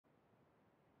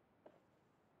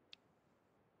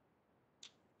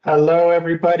Hello,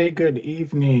 everybody. Good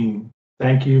evening.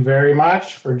 Thank you very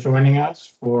much for joining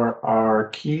us for our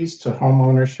Keys to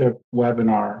Homeownership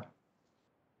webinar.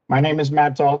 My name is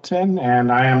Matt Dalton,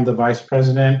 and I am the Vice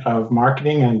President of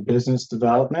Marketing and Business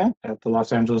Development at the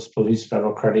Los Angeles Police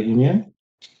Federal Credit Union.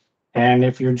 And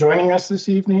if you're joining us this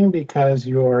evening because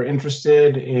you're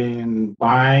interested in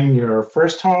buying your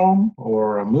first home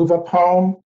or a move-up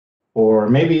home, or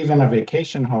maybe even a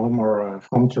vacation home or a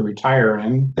home to retire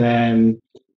in, then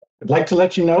I'd like to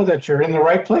let you know that you're in the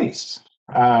right place.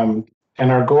 And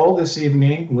our goal this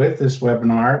evening with this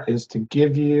webinar is to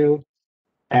give you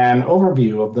an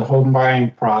overview of the home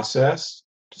buying process,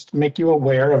 just to make you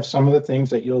aware of some of the things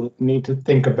that you'll need to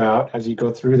think about as you go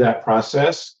through that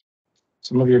process,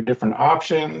 some of your different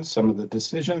options, some of the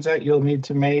decisions that you'll need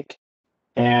to make.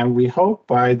 And we hope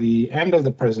by the end of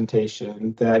the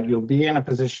presentation that you'll be in a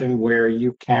position where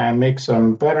you can make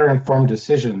some better informed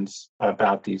decisions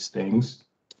about these things.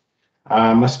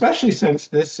 Especially since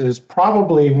this is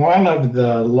probably one of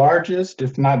the largest,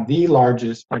 if not the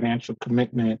largest, financial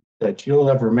commitment that you'll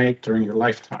ever make during your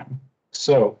lifetime.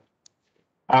 So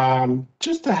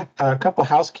just a couple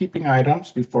housekeeping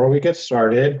items before we get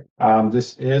started.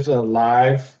 This is a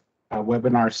live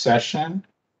webinar session.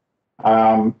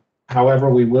 However,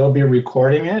 we will be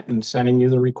recording it and sending you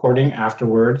the recording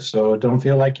afterwards, so don't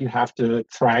feel like you have to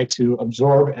try to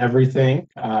absorb everything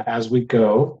as we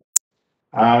go.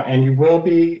 And you will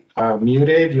be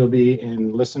muted. You'll be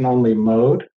in listen-only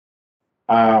mode.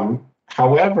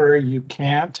 However, you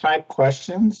can type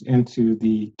questions into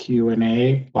the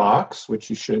Q&A box, which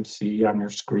you should see on your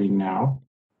screen now.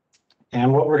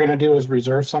 And what we're going to do is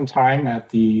reserve some time at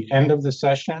the end of the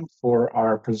session for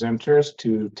our presenters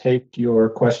to take your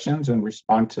questions and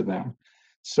respond to them.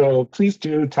 So please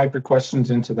do type your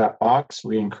questions into that box.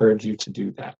 We encourage you to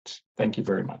do that. Thank you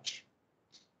very much.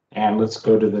 And let's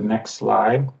go to the next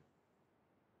slide.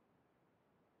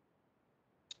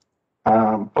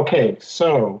 Okay,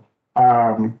 so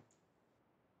our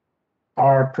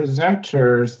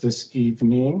presenters this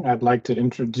evening, I'd like to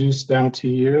introduce them to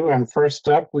you. And first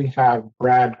up, we have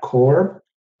Brad Korb.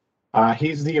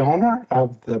 He's the owner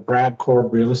of the Brad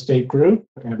Korb Real Estate Group,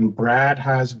 and Brad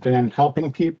has been helping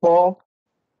people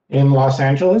in Los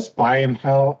Angeles buy and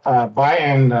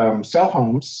sell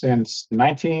homes since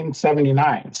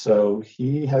 1979. So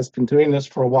he has been doing this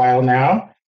for a while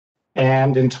now.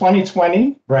 And in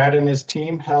 2020, Brad and his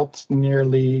team helped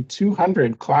nearly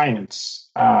 200 clients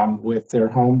with their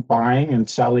home buying and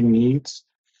selling needs.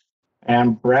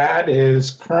 And Brad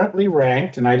is currently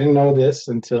ranked, and I didn't know this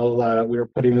until we were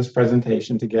putting this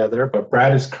presentation together, but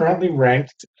Brad is currently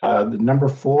ranked the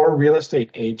 #4 real estate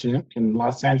agent in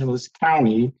Los Angeles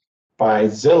County by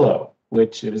Zillow,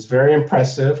 which is very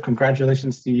impressive.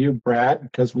 Congratulations to you, Brad,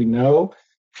 because we know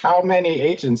how many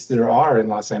agents there are in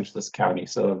Los Angeles County.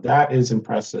 So that is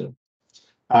impressive.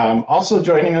 Also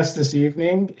joining us this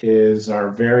evening is our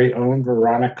very own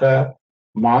Veronica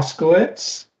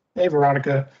Moskowitz. Hey,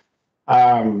 Veronica.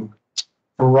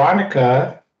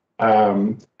 Veronica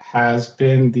has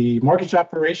been the mortgage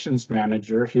operations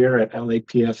manager here at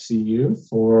LAPFCU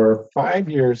for 5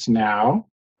 years now.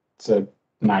 It's a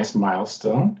nice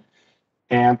milestone.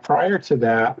 And prior to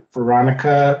that,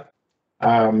 Veronica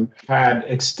had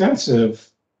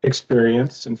extensive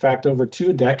experience, in fact, over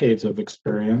 2 decades of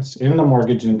experience in the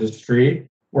mortgage industry,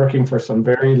 working for some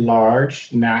very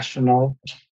large national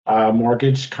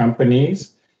mortgage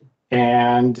companies.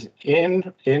 And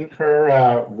in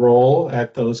her role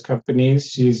at those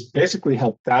companies, she's basically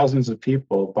helped thousands of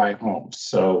people buy homes.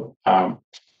 So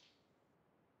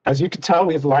as you can tell,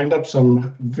 we've lined up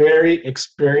some very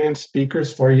experienced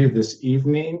speakers for you this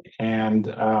evening. And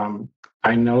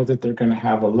I know that they're going to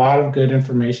have a lot of good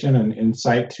information and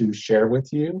insight to share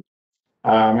with you.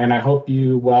 And I hope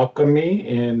you welcome me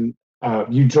in,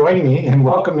 you join me in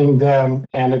welcoming them.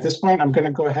 And at this point, I'm going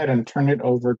to go ahead and turn it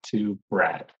over to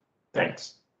Brad.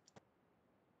 Thanks.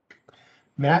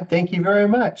 Matt, thank you very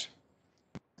much.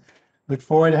 Look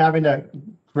forward to having a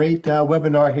great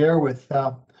webinar here with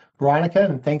Veronica,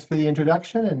 and thanks for the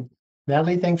introduction. And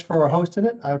Natalie, thanks for hosting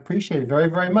it. I appreciate it very,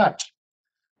 very much.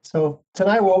 So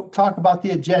tonight we'll talk about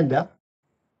the agenda,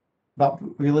 about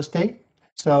real estate.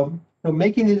 So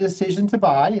making the decision to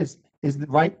buy is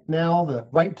right now the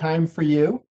right time for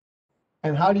you.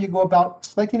 And how do you go about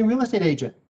selecting a real estate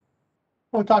agent?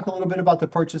 We'll talk a little bit about the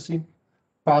purchasing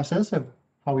process of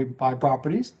how we buy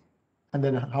properties, and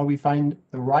then how we find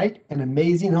the right and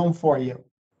amazing home for you.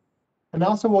 And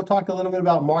also we'll talk a little bit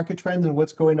about market trends and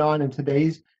what's going on in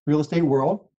today's real estate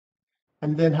world,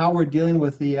 and then how we're dealing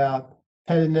with the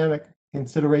pandemic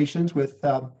considerations with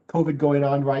COVID going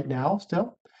on right now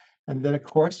still. And then of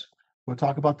course, We'll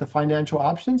talk about the financial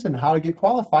options and how to get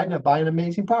qualified to buy an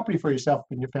amazing property for yourself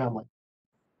and your family.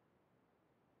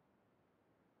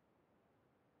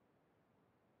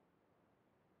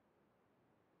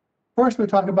 First, we'll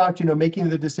talk about, making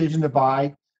the decision to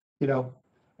buy. You're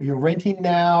renting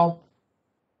now.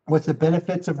 What's the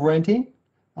benefits of renting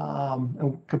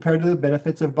compared to the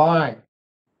benefits of buying?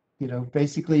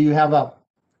 Basically you have a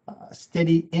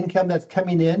steady income that's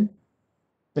coming in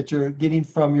that you're getting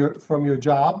from your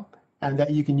job and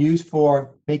that you can use for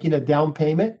making a down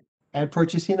payment and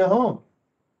purchasing a home.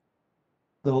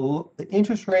 The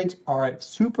interest rates are at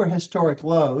super historic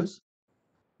lows,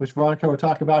 which Veronica will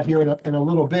talk about here in a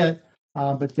little bit,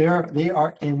 but they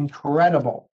are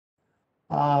incredible.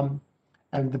 And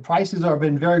the prices have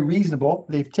been very reasonable.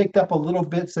 They've ticked up a little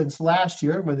bit since last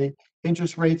year, when the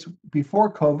interest rates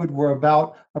before COVID were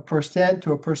about 1% to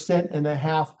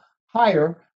 1.5%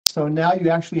 higher. So now you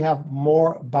actually have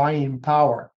more buying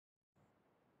power.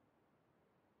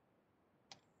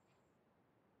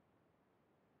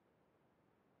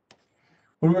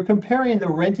 When we're comparing the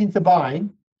renting to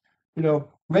buying,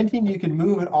 renting, you can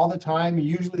move it all the time.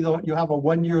 Usually you'll have a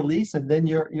 1-year lease and then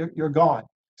you're gone.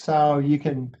 So you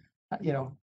can,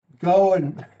 go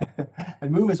and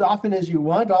and move as often as you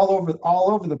want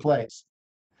all over the place.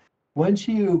 Once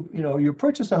you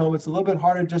purchase a home, it's a little bit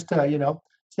harder just to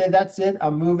say that's it,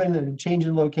 I'm moving and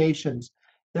changing locations.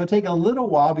 It'll take a little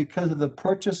while because of the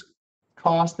purchase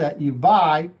cost that you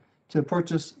buy to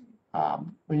purchase,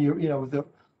 when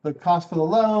the cost for the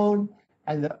loan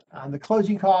and the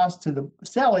closing costs to the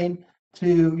selling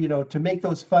to make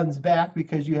those funds back,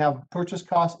 because you have purchase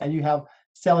costs and you have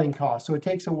selling costs. So it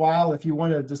takes a while, if you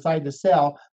want to decide to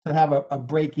sell, to have a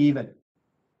break even.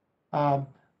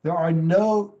 There are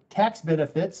no tax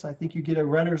benefits. I think you get a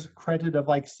renter's credit of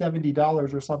like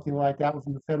 $70 or something like that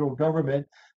from the federal government,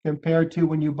 compared to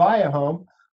when you buy a home.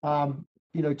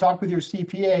 Talk with your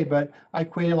CPA, but I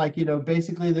equate it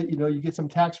basically that you get some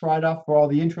tax write-off for all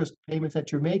the interest payments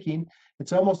that you're making.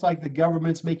 It's almost like the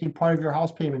government's making part of your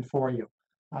house payment for you.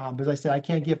 As I said, I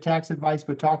can't give tax advice,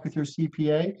 but talk with your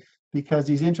CPA, because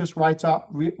these interest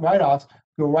write-offs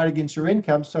go right against your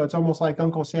income. So it's almost like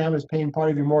Uncle Sam is paying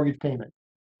part of your mortgage payment.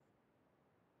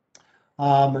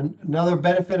 Another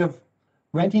benefit of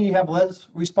renting, you have less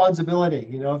responsibility.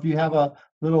 If you have a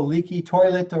little leaky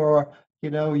toilet, or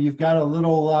you've got a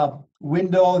little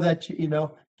window that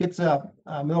gets a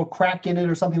little crack in it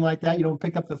or something like that, you don't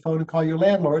pick up the phone and call your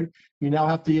landlord. You now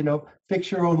have to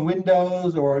fix your own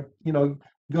windows, or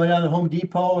go down to Home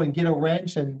Depot and get a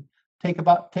wrench and take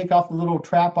off the little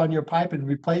trap on your pipe and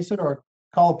replace it, or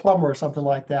call a plumber or something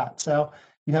like that. So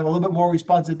you have a little bit more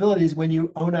responsibilities when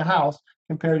you own a house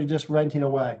compared to just renting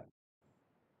away.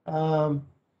 The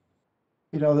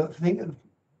thing,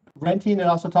 renting, it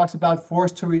also talks about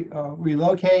forced to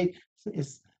relocate.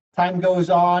 As time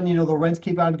goes on, the rents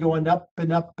keep on going up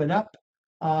and up and up.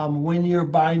 When you're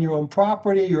buying your own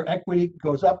property, your equity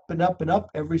goes up and up and up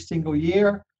every single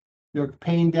year. You're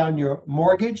paying down your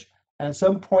mortgage, and at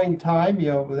some point in time,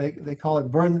 they call it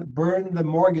burn the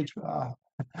mortgage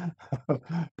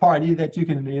party, that you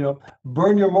can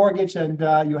burn your mortgage, and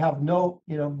you have no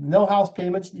house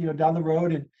payments down the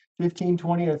road in 15,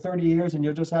 20, or 30 years, and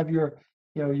you'll just have your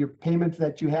payments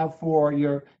that you have for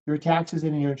your taxes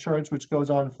and your insurance, which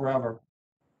goes on forever.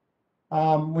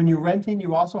 When you're renting,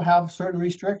 you also have certain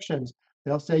restrictions.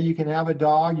 They'll say you can have a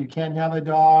dog, you can't have a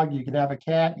dog, you can have a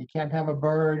cat, you can't have a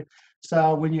bird.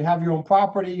 So when you have your own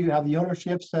property, you have the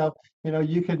ownership. So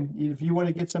you can, if you want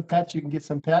to get some pets, you can get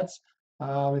some pets.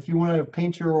 If you want to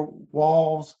paint your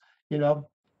walls,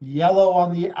 yellow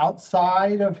on the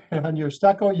outside on your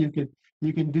stucco, you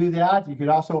can do that. You could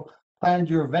also plant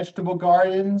your vegetable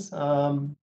gardens.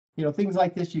 Things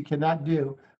like this you cannot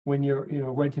do when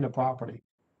you're renting a property.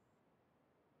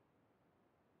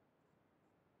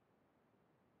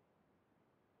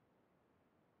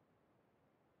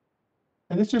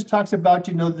 And this just talks about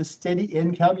the steady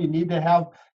income you need to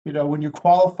have. When you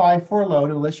qualify for a loan,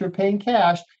 unless you're paying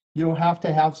cash, you'll have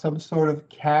to have some sort of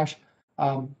cash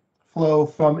flow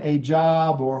from a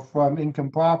job or from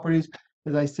income properties.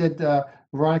 As I said,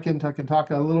 Veronica can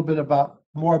talk a little bit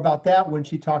more about that when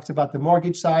she talks about the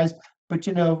mortgage size. But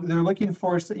they're looking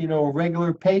for a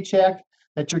regular paycheck,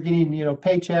 that you're getting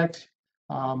paychecks,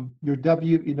 your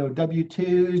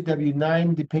W-2s,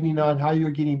 W-9, depending on how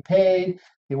you're getting paid.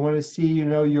 They want to see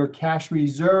your cash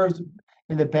reserves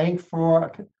in the bank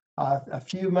for a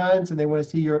few months, and they want to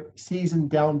see your seasoned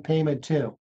down payment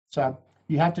too. So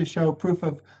you have to show proof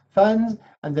of funds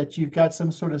and that you've got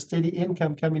some sort of steady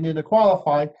income coming in to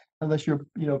qualify, unless you're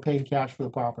paying cash for the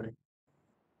property.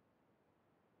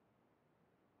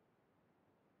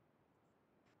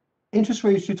 interest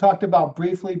rates you talked about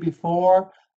briefly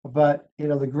before, but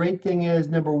the great thing is,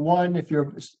 number one, if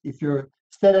you're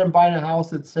instead of buying a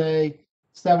house at say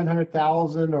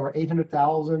 700,000 or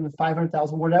 800,000,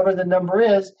 500,000, whatever the number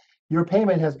is, your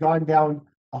payment has gone down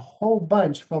a whole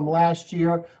bunch from last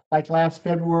year, like last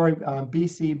February,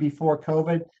 BC before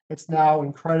COVID. It's now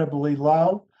incredibly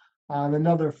low.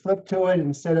 Another flip to it,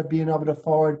 instead of being able to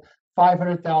afford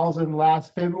 500,000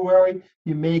 last February,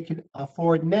 you can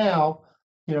afford now,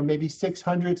 maybe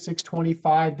 600,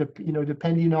 625,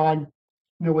 depending on,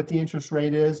 what the interest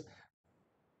rate is.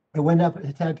 It went up,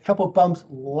 it had a couple of bumps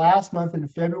last month in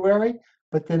February,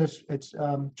 but then it's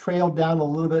trailed down a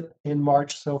little bit in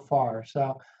March so far.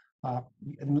 So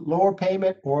lower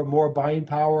payment or more buying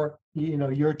power,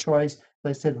 your choice. As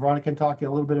I said, Veronica can talk to you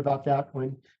a little bit about that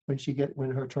when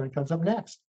her turn comes up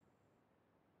next.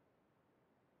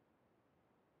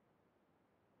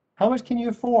 How much can you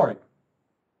afford?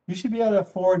 You should be able to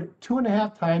afford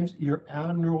 2.5 times your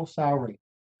annual salary.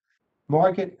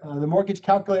 The mortgage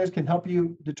calculators can help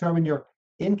you determine your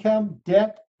income,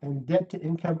 debt, and debt to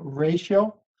income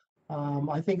ratio.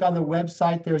 I think on the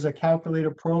website there's a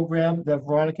calculator program that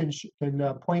Veronica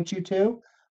can point you to.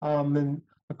 And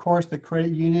of course, the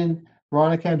credit union,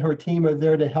 Veronica and her team are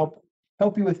there to help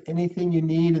you with anything you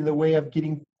need in the way of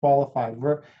getting qualified.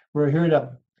 We're here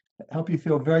to help you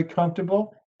feel very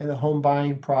comfortable in the home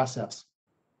buying process.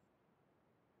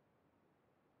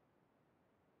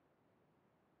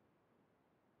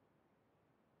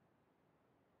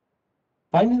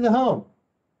 Finding the home.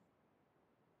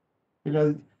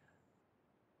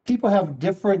 People have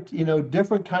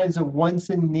different kinds of wants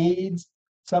and needs.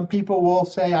 Some people will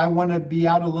say, I want to be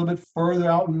out a little bit further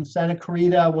out in Santa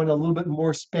Clarita. I want a little bit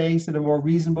more space at a more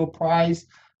reasonable price.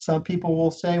 Some people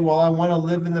will say, well, I want to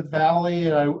live in the valley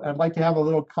and I'd like to have a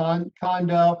little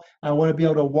condo. I want to be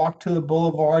able to walk to the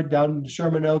boulevard down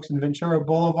Sherman Oaks and Ventura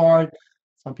Boulevard.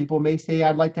 Some people may say,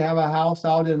 I'd like to have a house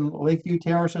out in Lakeview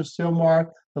Terrace or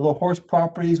Sylmar, the little horse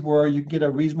properties where you can get a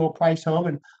reasonable price home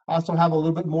and also have a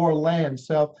little bit more land.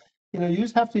 So, you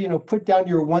just have to, put down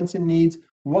your wants and needs.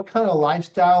 What kind of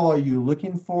lifestyle are you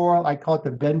looking for? I call it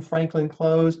the Ben Franklin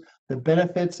close, the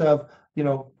benefits of,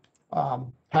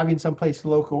 having someplace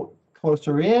local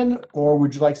closer in, or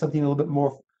would you like something a little bit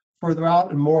more further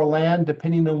out and more land,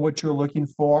 depending on what you're looking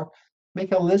for.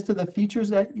 Make a list of the features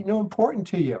that, important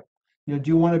to you. Do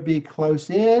you want to be close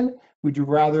in? Would you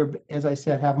rather, as I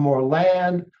said, have more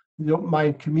land? You don't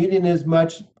mind commuting as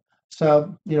much.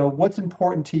 So, what's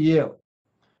important to you?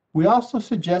 We also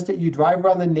suggest that you drive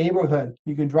around the neighborhood.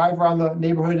 You can drive around the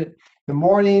neighborhood at the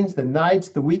mornings, the nights,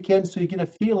 the weekends, so you get a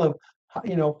feel of,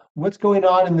 what's going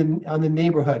on in the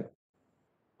neighborhood.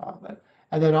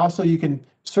 And then also you can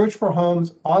search for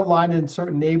homes online in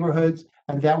certain neighborhoods,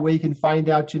 and that way you can find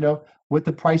out, what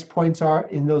the price points are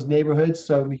in those neighborhoods,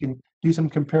 so we can do some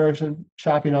comparison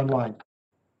shopping online.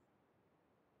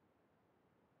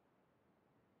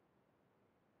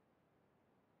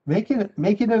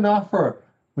 Making an offer.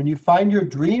 When you find your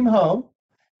dream home,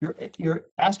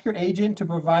 ask your agent to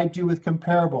provide you with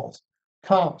comparables.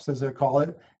 Comps, as they call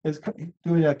it, is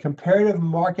doing a comparative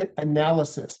market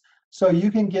analysis. So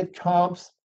you can get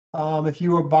comps. If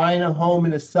you were buying a home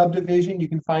in a subdivision, you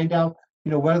can find out,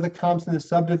 what are the comps in the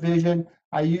subdivision.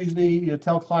 I usually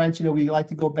tell clients, we like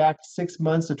to go back 6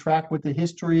 months to track what the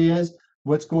history is,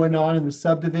 what's going on in the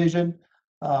subdivision.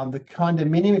 The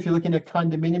condominium, if you're looking at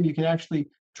condominium, you can actually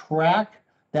track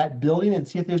that building and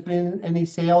see if there's been any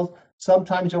sales.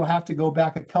 Sometimes you'll have to go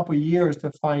back a couple of years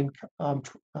to find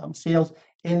sales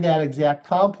in that exact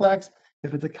complex.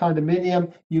 If it's a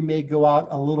condominium, you may go out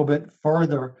a little bit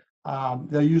further.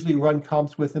 They'll usually run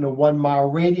comps within a 1 mile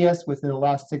radius within the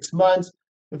last 6 months.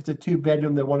 If it's a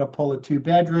 2-bedroom, they want to pull a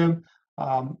 2-bedroom,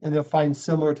 and they'll find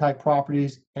similar type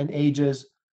properties and ages.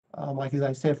 Like as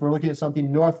I said, if we're looking at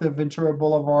something north of Ventura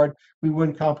Boulevard, we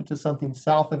wouldn't comp it to something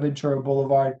south of Ventura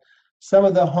Boulevard. Some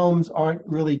of the homes aren't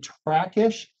really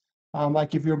trackish.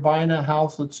 Like if you're buying a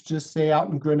house, let's just say out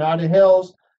in Granada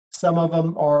Hills, some of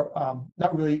them are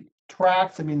not really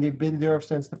tracks. I mean, they've been there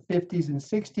since the 50s and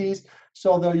 60s.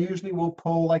 So they'll usually will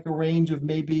pull like a range of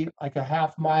maybe like a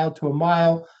half mile to a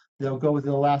mile. They'll go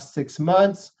within the last 6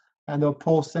 months, and they'll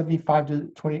pull 75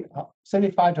 to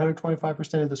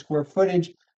 125% of the square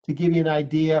footage to give you an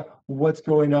idea what's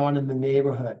going on in the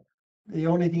neighborhood. The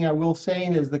only thing I will say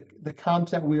is the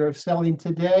comps that we are selling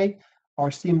today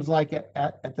seems like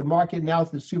at the market now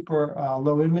with the super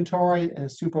low inventory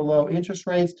and super low interest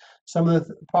rates. Some of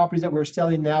the properties that we're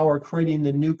selling now are creating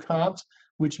the new comps,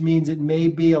 which means it may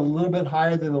be a little bit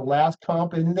higher than the last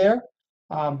comp in there,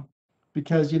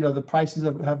 because the prices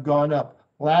have gone up.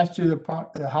 Last year,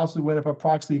 the houses went up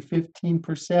approximately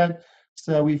 15%.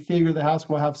 So we figure the house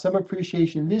will have some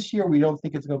appreciation this year. We don't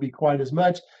think it's going to be quite as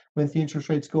much with the interest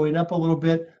rates going up a little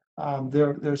bit.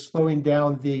 They're slowing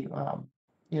down the,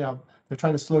 they're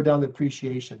trying to slow down the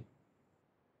appreciation.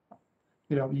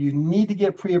 You need to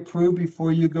get pre-approved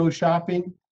before you go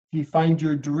shopping. If you find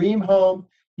your dream home,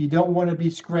 you don't want to be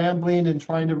scrambling and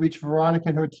trying to reach Veronica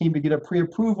and her team to get a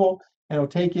pre-approval. And it'll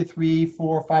take you 3,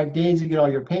 4, 5 days to get all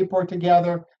your paperwork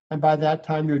together. And by that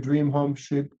time, your dream home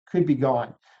could be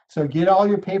gone. So get all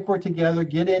your paperwork together,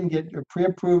 get your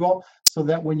pre-approval so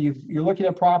that when you're looking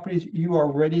at properties, you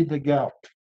are ready to go.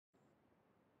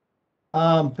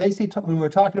 Basically, when we're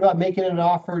talking about making an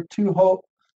offer too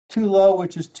low,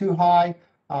 which is too high,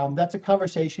 that's a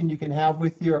conversation you can have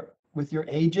with your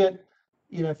agent.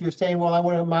 If you're saying, well, I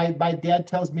want to, my dad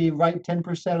tells me write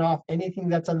 10% off anything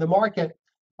that's on the market,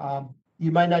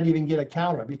 you might not even get a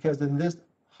counter, because in this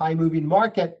high moving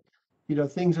market,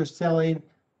 things are selling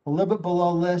a little bit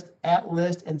below list, at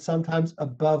list, and sometimes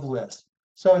above list.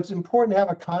 So it's important to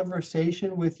have a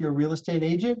conversation with your real estate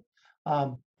agent,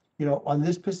 on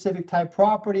this specific type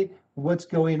property, what's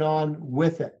going on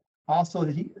with it. Also,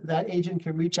 that agent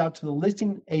can reach out to the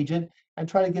listing agent and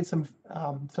try to get some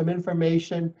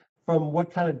information from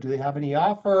do they have any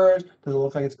offers? Does it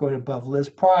look like it's going above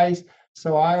list price?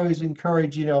 So I always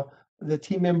encourage, the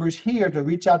team members here to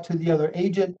reach out to the other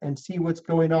agent and see what's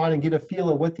going on and get a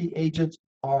feel of what the agents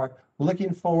are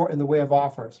looking for in the way of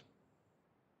offers.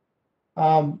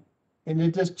 And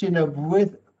it just,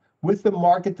 with the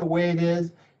market the way it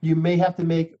is, you may have to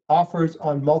make offers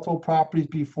on multiple properties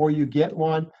before you get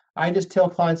one. I just tell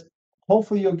clients,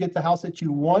 hopefully you'll get the house that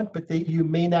you want, but you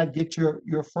may not get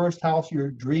your first house, your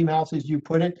dream house as you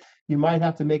put it. You might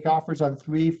have to make offers on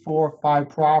 3, 4, 5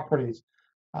 properties.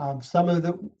 Some of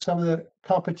the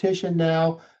competition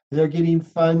now, they're getting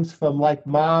funds from like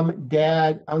mom,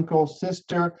 dad, uncle,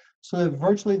 sister, so that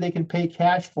virtually they can pay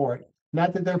cash for it.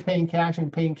 Not that they're paying cash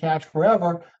and paying cash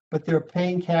forever, but they're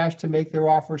paying cash to make their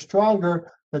offer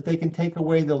stronger, that they can take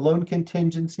away the loan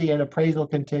contingency and appraisal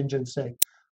contingency.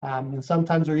 And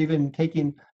sometimes they're even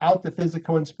taking out the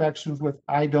physical inspections, which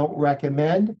I don't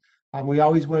recommend. We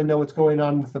always want to know what's going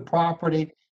on with the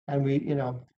property,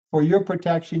 and for your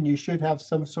protection, you should have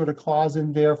some sort of clause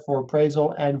in there for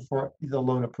appraisal and for the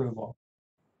loan approval.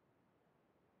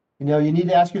 You need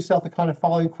to ask yourself the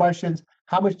following questions: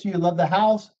 how much do you love the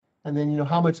house? And then,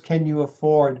 how much can you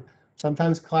afford?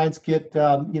 Sometimes clients get,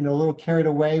 a little carried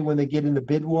away when they get into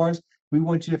bid wars. We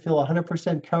want you to feel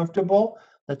 100% comfortable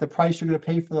that the price you're going to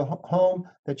pay for the home,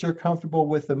 that you're comfortable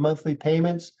with the monthly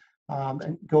payments,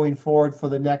 and going forward for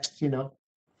the next,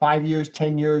 5 years,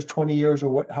 10 years, 20 years,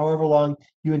 or however long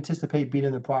you anticipate being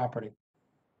in the property.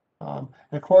 And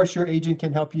of course, your agent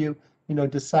can help you,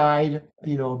 decide,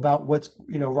 about what's,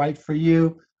 right for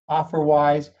you,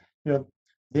 offer-wise.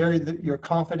 You're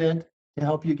confident to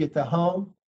help you get the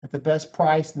home at the best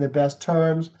price and the best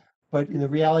terms. But in the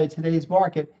reality of today's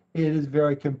market, it is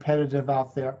very competitive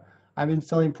out there. I've been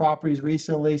selling properties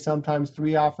recently, sometimes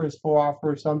 3 offers, 4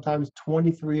 offers, sometimes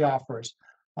 23 offers.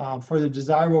 For the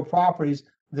desirable properties,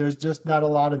 there's just not a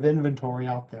lot of inventory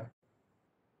out there.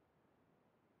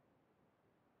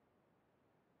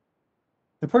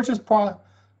 The purchase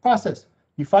process.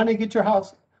 You finally get your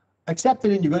house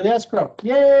accepted and you go to escrow.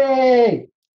 Yay!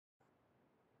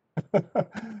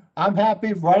 I'm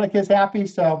happy, Veronica's happy.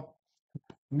 So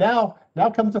now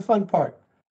comes the fun part.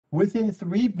 Within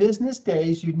 3 business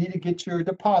days, you need to get your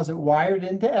deposit wired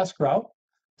into escrow.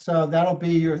 So that'll be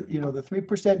your, the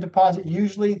 3% deposit.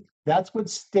 Usually that's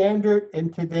what's standard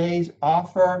in today's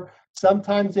offer.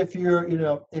 Sometimes if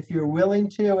you're willing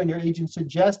to and your agent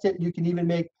suggests it, you can even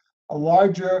make a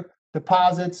larger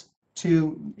deposits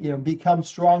to, become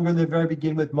stronger in the very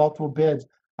beginning with multiple bids.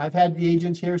 I've had the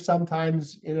agents here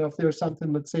sometimes, if there's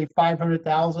something, let's say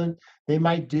 500,000, they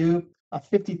might do a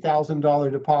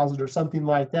 $50,000 deposit or something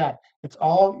like that. It's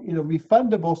all,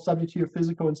 refundable, subject to your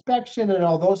physical inspection and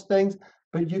all those things,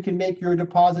 but you can make your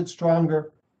deposit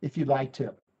stronger if you'd like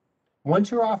to.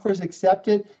 Once your offer is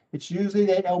accepted, it's usually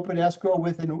they open escrow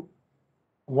within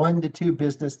 1 to 2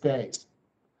 business days.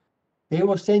 They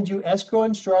will send you escrow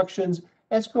instructions.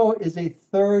 Escrow is a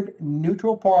third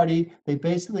neutral party. They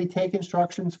basically take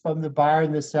instructions from the buyer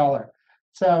and the seller.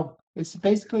 So it's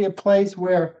basically a place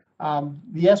where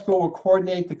the escrow will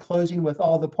coordinate the closing with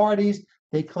all the parties.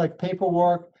 They collect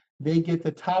paperwork. They get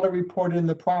the title report in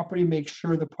the property, make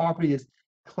sure the property is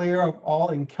clear of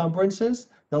all encumbrances.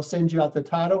 They'll send you out the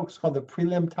title. It's called the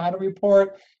prelim title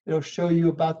report. It'll show you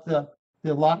about the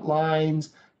lot lines,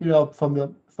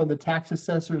 from the tax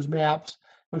assessor's maps.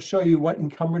 It'll show you what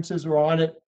encumbrances are on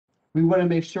it. We want to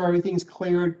make sure everything's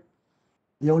cleared.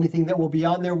 The only thing that will be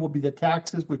on there will be the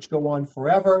taxes, which go on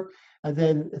forever. And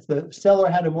then if the seller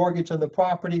had a mortgage on the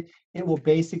property, it will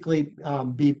basically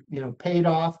be, paid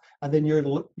off, and then your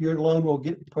loan will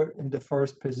get put into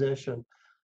first position.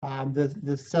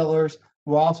 The sellers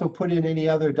will also put in any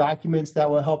other documents that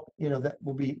will help, that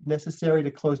will be necessary to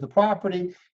close the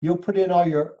property. You'll put in all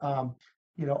your,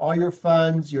 all your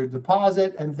funds, your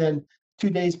deposit, and then 2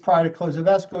 days prior to close of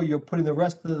escrow, you'll put in the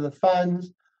rest of the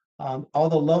funds. All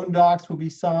the loan docs will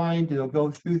be signed. It'll go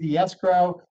through the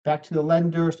escrow back to the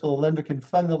lender, so the lender can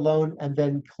fund the loan and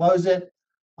then close it.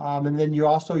 And then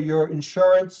your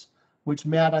insurance, which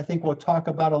Matt, I think we'll talk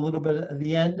about a little bit at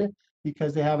the end,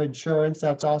 because they have insurance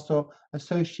that's also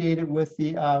associated with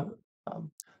the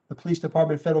police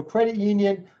department, federal credit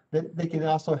union, that they can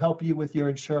also help you with your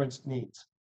insurance needs.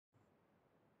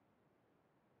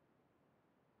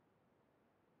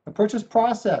 The purchase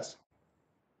process.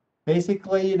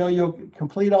 Basically, you'll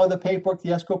complete all the paperwork,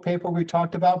 the escrow paperwork we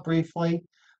talked about briefly.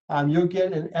 You'll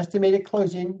get an estimated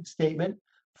closing statement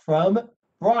from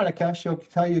Veronica. She'll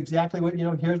tell you exactly what,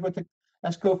 here's what the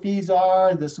escrow fees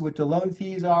are, this is what the loan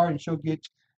fees are, and she'll get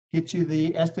you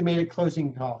the estimated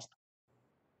closing cost.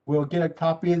 We'll get a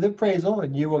copy of the appraisal,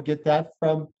 and you will get that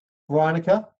from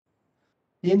Veronica.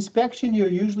 The inspection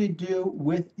you'll usually do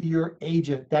with your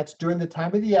agent. That's during the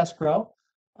time of the escrow.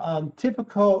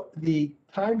 The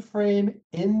time frame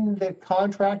in the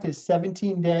contract is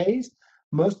 17 days.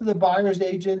 Most of the buyer's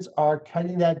agents are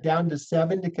cutting that down to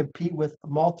 7 to compete with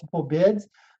multiple bids.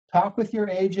 Talk with your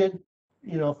agent,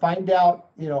 find out,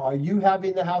 are you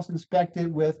having the house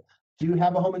inspected do you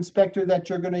have a home inspector that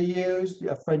you're going to use,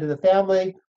 a friend of the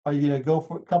family? Are you going to go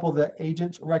for a couple of the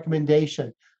agent's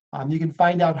recommendation? You can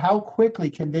find out how quickly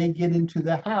can they get into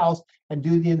the house and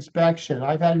do the inspection.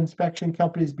 I've had inspection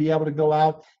companies be able to go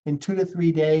out in 2 to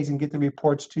 3 days and get the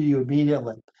reports to you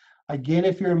immediately. Again,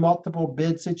 if you're in multiple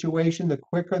bid situation, the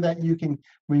quicker that you can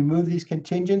remove these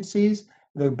contingencies,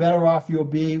 the better off you'll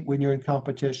be when you're in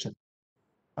competition.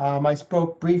 I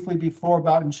spoke briefly before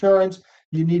about insurance.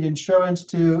 You need insurance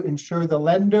to insure the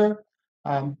lender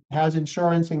has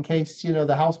insurance in case,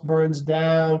 the house burns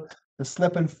down, the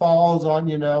slip and falls on,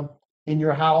 in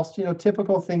your house,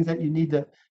 typical things that you need to,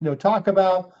 talk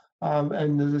about.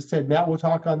 And as I said, Matt will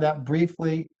talk on that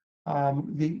briefly.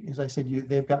 As I said,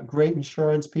 they've got great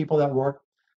insurance people that work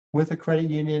with the credit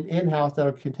union in-house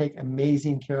that can take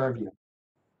amazing care of you.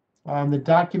 The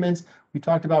documents we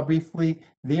talked about briefly,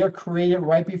 they are created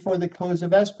right before the close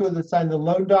of escrow to sign the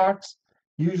loan docs.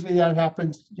 Usually that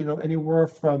happens, anywhere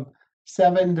from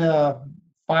 7 to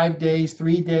 5 days,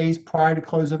 3 days prior to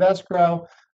close of escrow.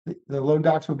 The loan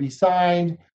docs will be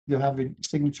signed. You'll have a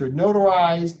signature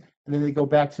notarized, and then they go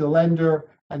back to the lender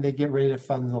and they get ready to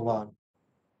fund the loan.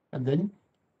 And then,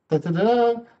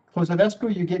 close of escrow,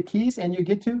 you get keys and you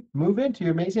get to move into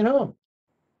your amazing home.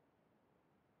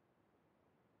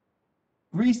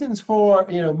 Reasons for,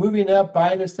 moving up,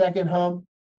 buying a second home.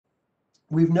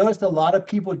 We've noticed a lot of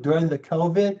people during the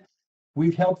COVID,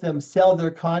 we've helped them sell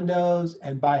their condos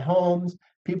and buy homes.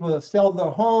 People have sold their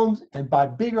homes and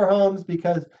bought bigger homes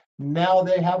because now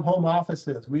they have home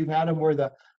offices. We've had them where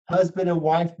the husband and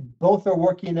wife both are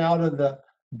working out of the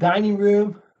dining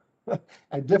room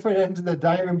at different ends of the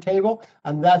dining room table,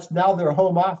 and that's now their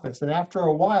home office. And after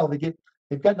a while,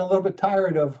 they've gotten a little bit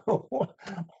tired of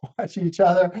watching each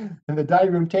other in the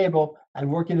dining room table and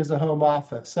working as a home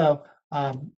office. So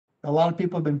a lot of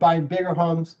people have been buying bigger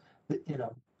homes.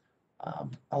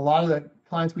 A lot of the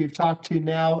clients we've talked to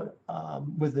now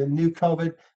with the new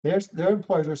COVID, their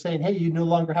employers are saying, hey, you no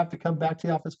longer have to come back to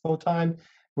the office full time.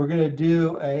 We're going to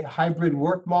do a hybrid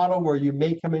work model where you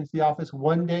may come into the office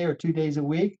 1 day or 2 days a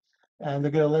week, and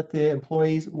they're going to let the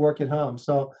employees work at home.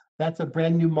 So that's a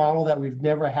brand new model that we've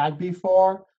never had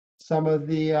before. Some of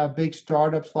the big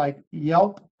startups like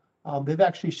Yelp, they've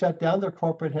actually shut down their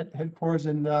corporate headquarters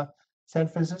in San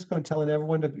Francisco and telling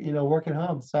everyone to work at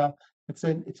home. So it's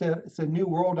a new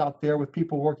world out there with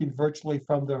people working virtually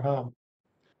from their home.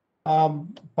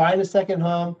 Buying a second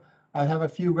home, I have a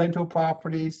few rental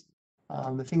properties.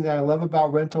 The thing that I love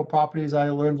about rental properties,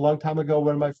 I learned a long time ago,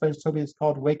 one of my friends told me it's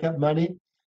called wake up money.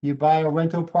 You buy a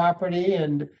rental property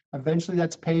and eventually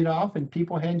that's paid off and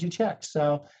people hand you checks.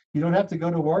 So you don't have to go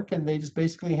to work and they just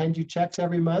basically hand you checks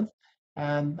every month.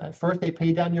 And at first they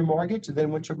pay down your mortgage, and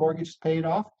then once your mortgage is paid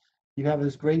off, you have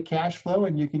this great cash flow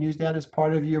and you can use that as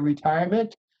part of your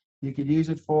retirement. You could use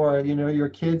it for, your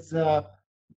kids'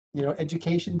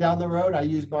 education down the road. I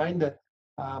use mine to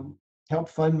help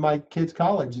fund my kids'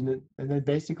 college, and then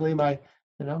basically I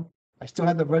still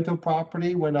had the rental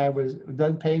property when I was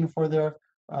done paying for their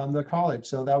college,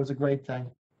 so that was a great thing.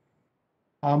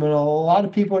 And a lot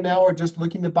of people now are just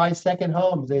looking to buy second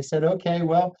homes. They said, okay,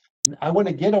 well, I want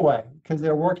a getaway because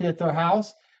they're working at their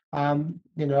house.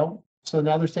 So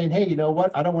now they're saying, hey, you know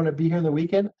what? I don't want to be here on the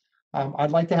weekend.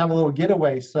 I'd like to have a little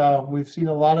getaway. So we've seen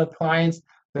a lot of clients,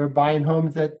 they're buying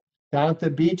homes that down at the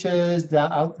beaches,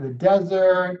 down out in the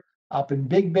desert, up in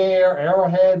Big Bear,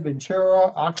 Arrowhead,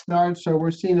 Ventura, Oxnard. So we're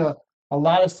seeing a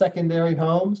lot of secondary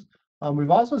homes.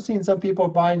 We've also seen some people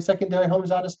buying secondary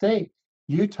homes out of state.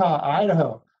 Utah,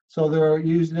 Idaho. So they're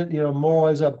using it, more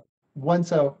as a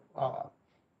once a,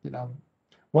 you know,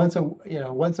 once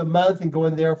a month and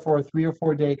going there for a 3 or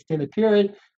 4 day extended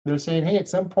period. They're saying, hey, at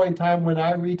some point in time when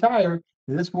I retire,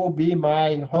 this will be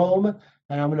my home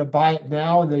and I'm going to buy it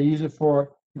now. And they use it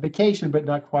for vacation, but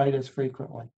not quite as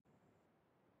frequently.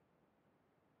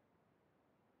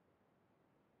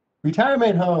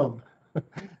 Retirement home.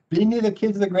 Being near the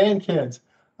kids, the grandkids.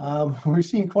 We've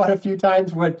seen quite a few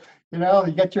times when,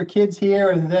 you get your kids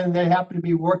here and then they happen to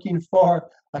be working for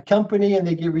a company and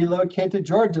they get relocated to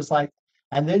Georgia. It's like,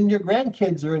 and then your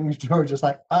grandkids are in Georgia. It's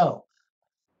like, oh,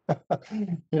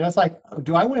 it's like,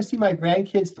 do I want to see my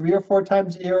grandkids 3 or 4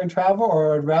 times a year and travel,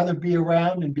 or I'd rather be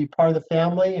around and be part of the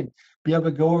family and be able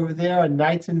to go over there on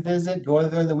nights and visit, go over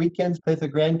there on the weekends, play with the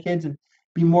grandkids and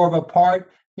be more of a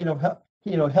part,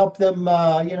 help them,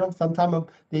 sometimes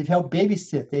they've helped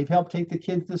babysit, they've helped take the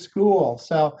kids to school.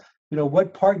 So,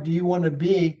 what part do you want to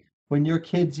be when your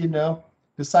kids,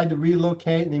 decide to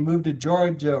relocate and they move to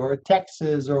Georgia or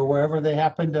Texas or wherever they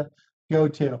happen to go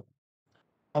to?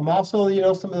 I'm also,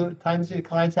 some of the times the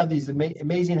clients have these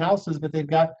amazing houses, but they've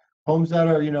got homes that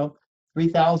are,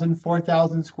 3,000,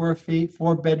 4,000 square feet,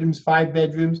 4 bedrooms, 5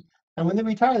 bedrooms. And when they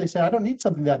retire, they say, I don't need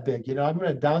something that big. I'm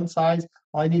going to downsize.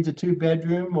 All I need is a 2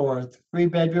 bedroom or a 3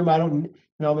 bedroom. I don't,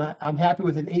 I'm happy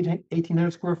with an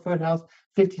 1,800 square foot house,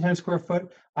 1,500 square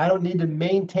foot. I don't need to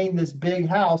maintain this big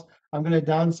house. I'm going to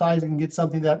downsize and get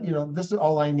something that, this is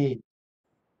all I need.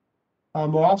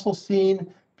 We're also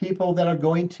seeing people that are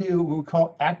going to what we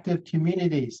call active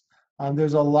communities.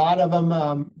 There's a lot of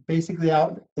them basically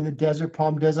out in the desert,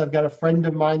 Palm Desert. I've got a friend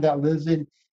of mine that lives in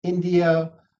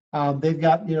India. They've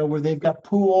got, where they've got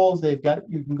pools, you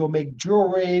can go make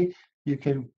jewelry, you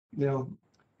can,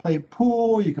 play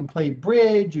pool, you can play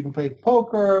bridge, you can play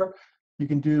poker, you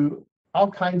can do all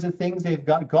kinds of things. They've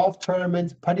got golf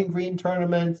tournaments, putting green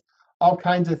tournaments, all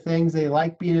kinds of things. They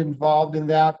like being involved in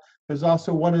that. There's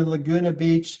also one in Laguna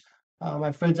Beach.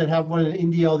 My friends that have one in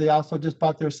Indio, they also just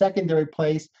bought their secondary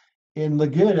place in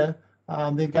Laguna.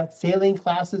 They've got sailing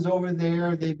classes over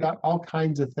there. They've got all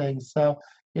kinds of things. So,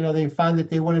 they find that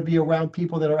they want to be around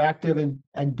people that are active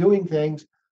and doing things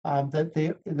that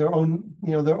their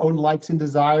own likes and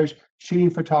desires, shooting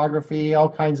photography, all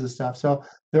kinds of stuff. So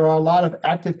there are a lot of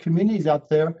active communities out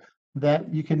there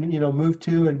that you can, move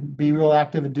to and be real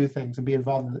active and do things and be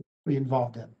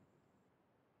involved in.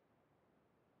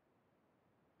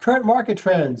 Current market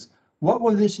trends. What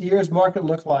will this year's market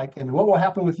look like, and what will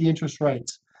happen with the interest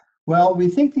rates? Well, we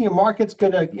think the market's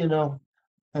going to,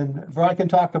 and Veronica can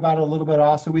talk about it a little bit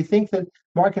also. We think that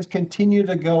markets continue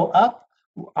to go up.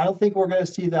 I don't think we're going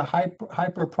to see the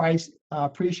hyper price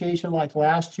appreciation like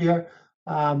last year.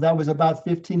 That was about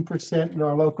 15% in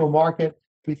our local market.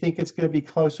 We think it's going to be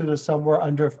closer to somewhere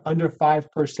under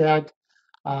 5%.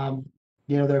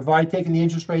 They've already taken the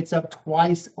interest rates up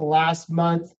twice last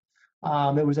month.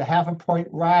 It was a 0.5 point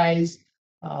rise.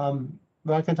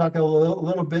 But I can talk a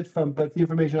little bit but the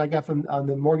information I got from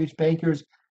the mortgage bankers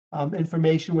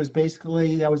information was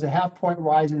basically that was a 0.5 point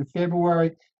rise in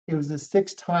February. It was the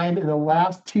 6th time in the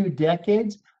last 2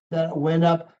 decades that it went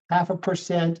up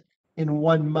 0.5% in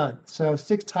 1 month. So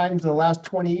 6 times in the last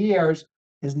 20 years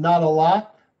is not a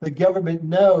lot. The government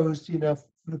knows, the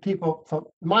people, from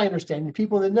my understanding, the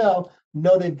people that know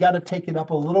they've got to take it up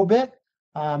a little bit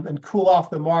and cool off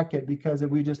the market, because if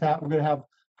we're going to have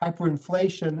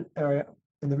hyperinflation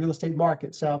in the real estate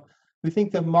market. So we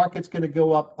think the market's going to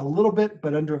go up a little bit,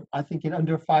 but under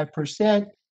 5%.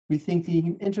 We think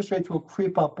the interest rates will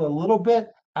creep up a little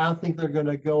bit. I don't think they're going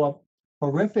to go up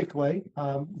horrifically.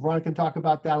 Veronica can talk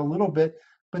about that a little bit,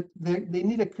 but they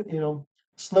need to,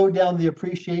 slow down the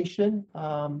appreciation.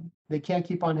 They can't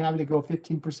keep on having to go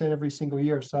 15% every single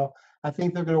year. So I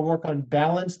think they're going to work on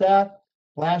balance that.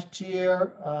 Last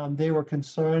year, they were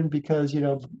concerned because,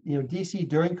 DC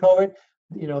during COVID,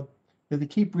 they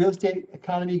keep real estate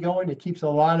economy going. It keeps a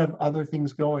lot of other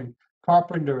things going.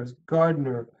 Carpenters,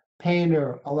 gardener,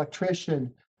 painter,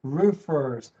 electrician,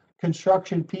 roofers,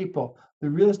 construction people. The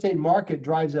real estate market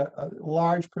drives a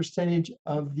large percentage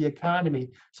of the economy.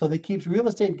 So they keep real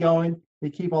estate going. They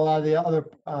keep a lot of the other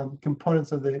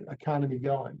components of the economy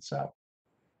going. So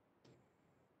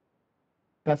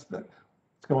that's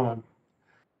going on.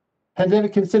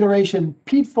 Pandemic consideration,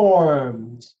 PEAT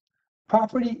forms,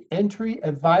 property entry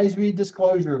advisory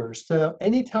disclosures. So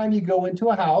anytime you go into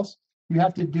a house, you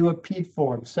have to do a PEAT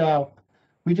form. So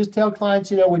we just tell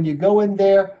clients, when you go in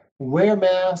there, wear a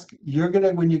mask.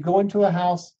 When you go into a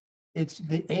house, it's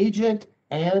the agent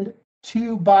and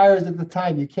 2 buyers at the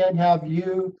time. You can't have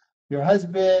you, your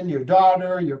husband, your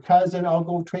daughter, your cousin all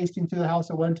go tracing through the house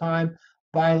at one time.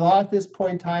 By law at this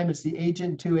point in time, it's the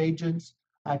agent, 2 agents,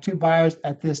 2 buyers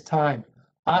at this time.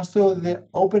 Also, the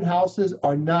open houses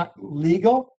are not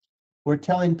legal. We're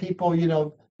telling people,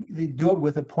 they do it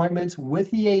with appointments with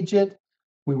the agent.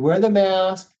 We wear the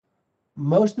mask.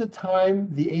 Most of the time,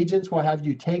 the agents will have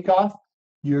you take off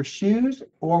your shoes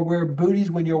or wear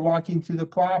booties when you're walking through the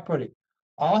property.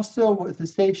 Also, with the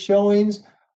safe showings,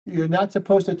 you're not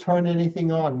supposed to turn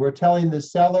anything on. We're telling the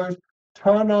sellers,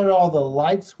 turn on all the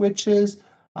light switches,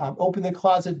 open the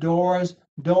closet doors,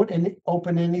 don't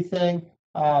open anything.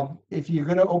 If you're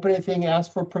going to open anything,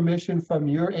 ask for permission from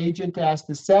your agent to ask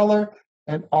the seller,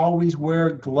 and always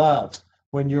wear gloves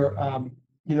when you're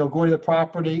going to the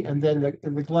property. And then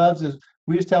the gloves is,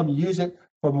 we just tell them to use it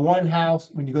from one house.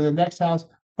 When you go to the next house,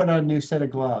 put on a new set of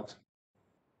gloves.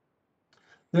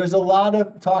 There's a lot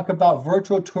of talk about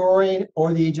virtual touring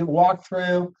or the agent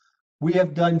walkthrough. We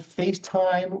have done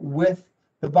FaceTime with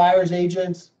the buyer's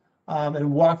agents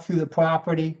and walk through the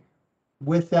property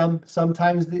with them.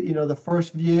 Sometimes the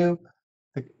first view,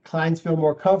 the clients feel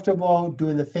more comfortable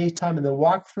doing the FaceTime and the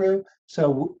walkthrough.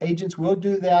 So agents will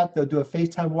do that. They'll do a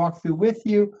FaceTime walkthrough with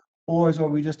you, or as what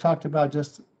we just talked about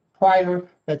just prior,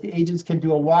 that the agents can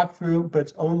do a walkthrough, but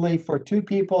it's only for 2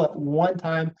 people at one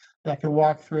time that can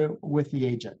walk through with the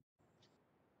agent.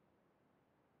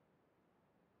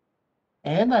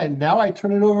 And now I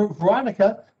turn it over to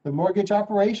Veronica, the mortgage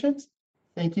operations.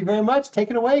 Thank you very much.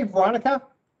 Take it away, Veronica.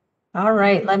 All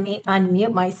right, let me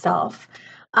unmute myself.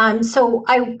 So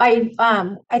I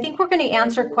think we're going to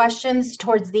answer questions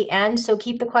towards the end, so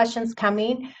keep the questions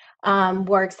coming.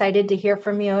 We're excited to hear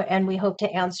from you, and we hope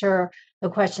to answer the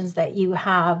questions that you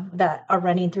have that are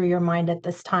running through your mind at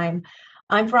this time.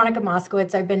 I'm Veronica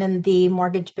Moskowitz. I've been in the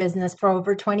mortgage business for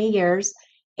over 20 years,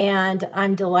 and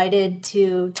I'm delighted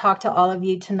to talk to all of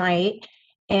you tonight.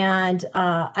 And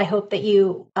I hope that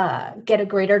you get a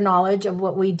greater knowledge of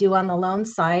what we do on the loan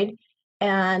side,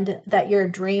 and that your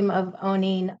dream of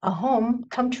owning a home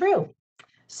come true.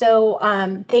 So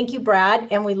thank you, Brad,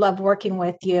 and we love working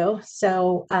with you.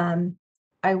 So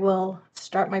I will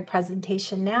start my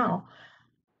presentation now.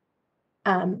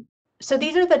 So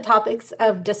these are the topics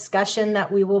of discussion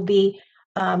that we will be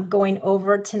going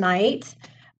over tonight.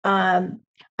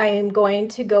 I am going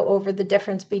to go over the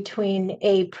difference between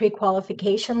a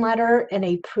pre-qualification letter and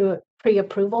a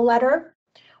pre-approval letter.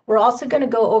 We're also going to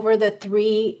go over the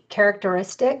 3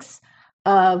 characteristics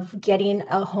of getting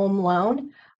a home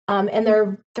loan. And there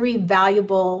are 3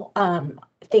 valuable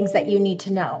things that you need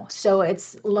to know. So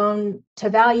it's loan to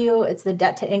value, it's the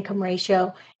debt to income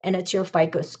ratio, and it's your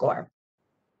FICO score.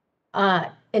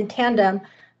 In tandem,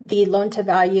 the loan to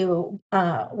value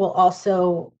will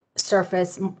also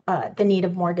surface the need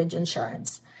of mortgage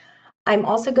insurance. I'm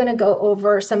also going to go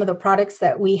over some of the products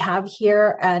that we have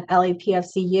here at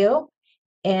LAPFCU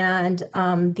and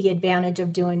the advantage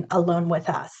of doing a loan with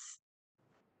us.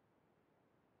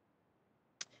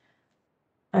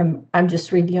 I'm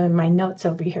just reviewing my notes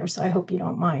over here, so I hope you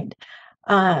don't mind.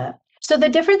 So the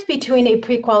difference between a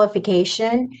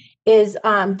pre-qualification is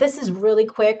this is really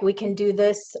quick. We can do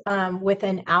this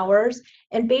within hours.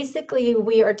 And basically,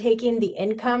 we are taking the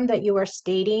income that you are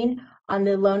stating on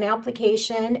the loan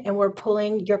application, and we're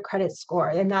pulling your credit score.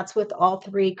 And that's with all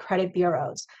 3 credit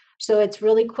bureaus. So it's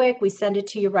really quick. We send it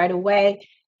to you right away,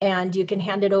 and you can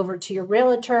hand it over to your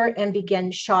realtor and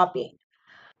begin shopping.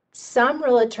 Some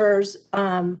realtors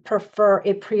prefer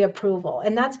a pre-approval,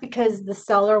 and that's because the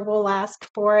seller will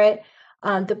ask for it.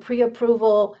 The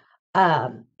pre-approval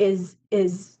is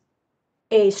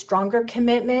a stronger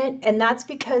commitment, and that's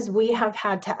because we have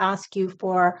had to ask you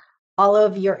for all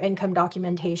of your income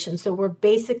documentation. So we're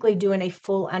basically doing a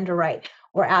full underwrite.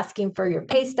 We're asking for your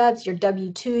pay stubs, your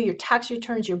W-2, your tax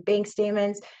returns, your bank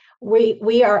statements.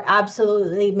 We are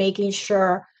absolutely making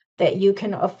sure that you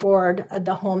can afford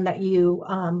the home that you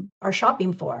are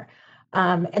shopping for.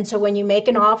 And so when you make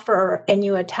an offer and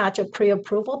you attach a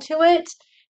pre-approval to it,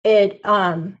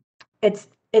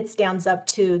 it stands up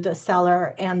to the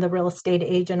seller and the real estate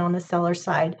agent on the seller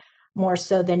side more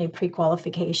so than a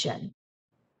pre-qualification.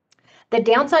 The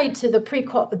downside to the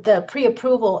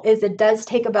pre-approval is it does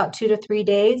take about 2 to 3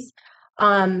 days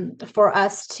for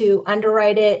us to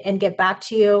underwrite it and get back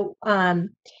to you.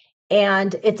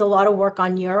 And it's a lot of work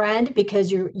on your end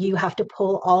because you have to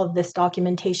pull all of this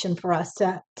documentation for us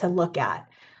to look at.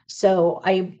 So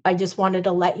I just wanted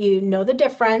to let you know the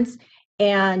difference,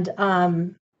 and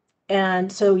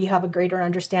so you have a greater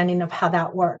understanding of how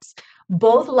that works.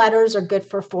 Both letters are good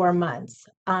for 4 months.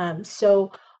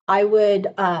 So I would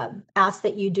ask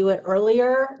that you do it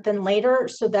earlier than later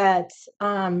so that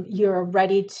you're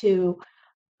ready to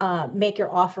make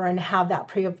your offer and have that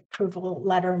pre-approval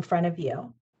letter in front of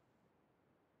you.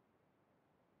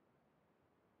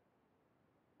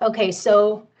 Okay,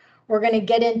 so we're going to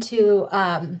get into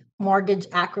mortgage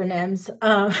acronyms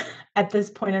at this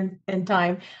point in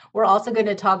time. We're also going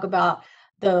to talk about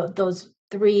those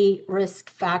 3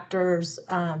 risk factors,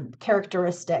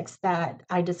 characteristics that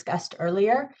I discussed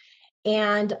earlier.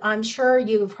 And I'm sure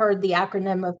you've heard the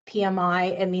acronym of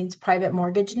PMI. It means private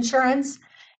mortgage insurance.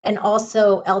 And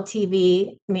also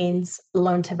LTV means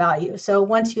loan to value. So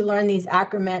once you learn these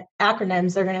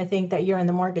acronyms, they're going to think that you're in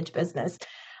the mortgage business.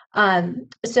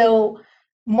 So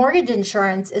mortgage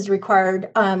insurance is required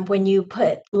when you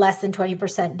put less than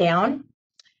 20% down.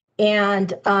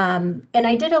 And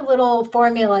I did a little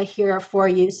formula here for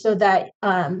you so that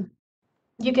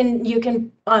you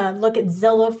can look at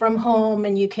Zillow from home,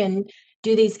 and you can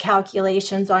do these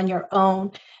calculations on your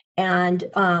own. And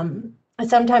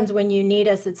sometimes when you need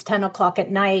us, it's 10 o'clock at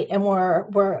night and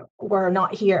we're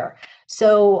not here.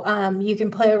 So you can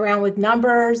play around with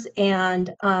numbers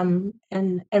and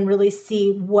really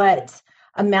see what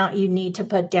amount you need to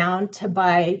put down to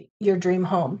buy your dream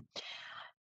home.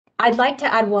 I'd like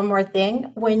to add one more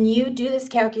thing. When you do this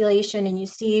calculation and you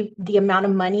see the amount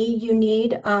of money you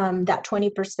need, that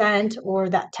 20% or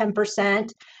that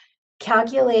 10%,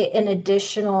 calculate an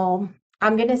additional,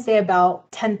 I'm going to say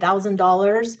about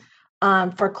 $10,000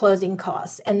 for closing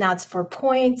costs. And that's for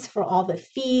points, for all the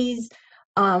fees,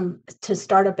 to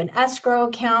start up an escrow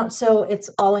account. So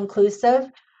it's all inclusive.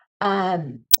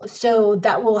 So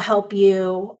that will help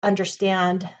you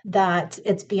understand that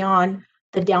it's beyond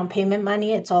the down payment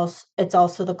money. It's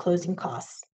also the closing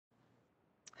costs.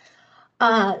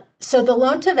 So the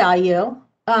loan to value,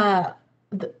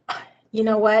 you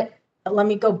know what? Let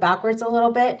me go backwards a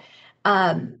little bit.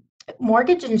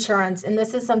 Mortgage insurance, and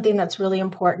this is something that's really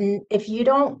important. If you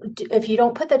don't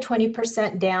put the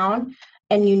 20% down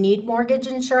and you need mortgage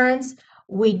insurance,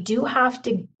 we do have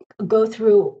to go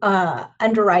through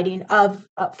underwriting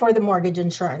for the mortgage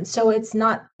insurance. So it's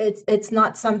not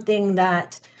something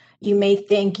that you may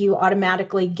think you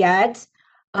automatically get,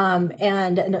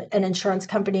 and an insurance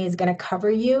company is going to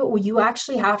cover you. You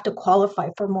actually have to qualify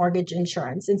for mortgage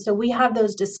insurance, and so we have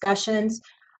those discussions.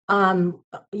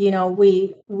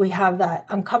 We have that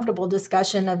uncomfortable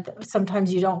discussion of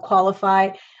sometimes you don't qualify,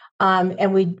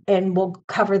 and we'll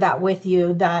cover that with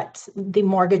you, that the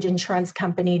mortgage insurance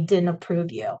company didn't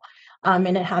approve you,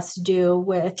 and it has to do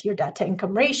with your debt to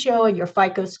income ratio and your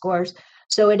FICO scores.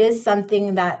 So it is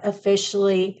something that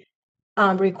officially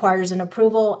requires an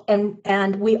approval,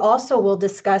 and we also will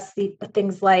discuss the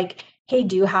things like, hey,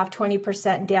 do you have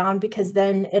 20% down, because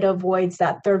then it avoids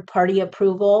that third-party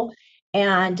approval,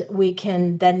 and we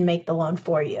can then make the loan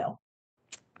for you.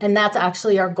 And that's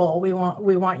actually our goal. We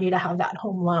want you to have that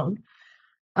home loan.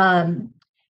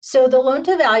 So the loan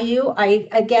to value, I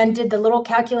again did the little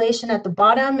calculation at the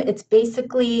bottom. It's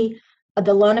basically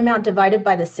the loan amount divided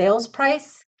by the sales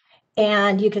price,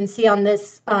 and you can see on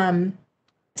this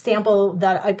sample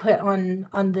that I put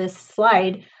on this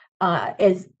slide,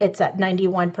 it's at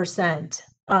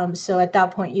 91%. So at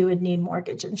that point, you would need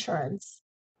mortgage insurance.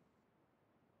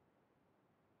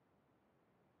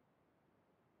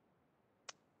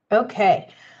 Okay,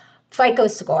 FICO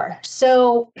score.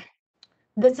 So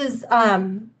this is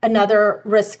another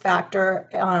risk factor,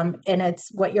 and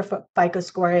it's what your FICO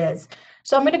score is.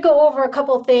 So I'm going to go over a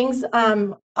couple of things.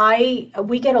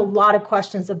 We get a lot of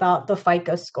questions about the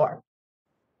FICO score.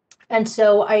 And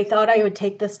so I thought I would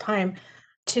take this time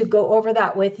to go over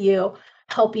that with you,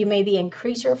 help you maybe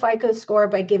increase your FICO score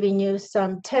by giving you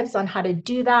some tips on how to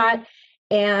do that,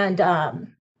 and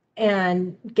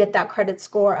get that credit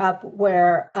score up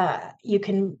where you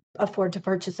can afford to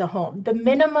purchase a home. The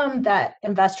minimum that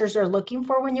investors are looking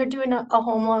for when you're doing a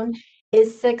home loan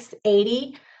is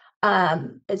 680.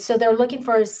 So they're looking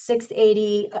for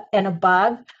 680 and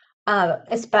above,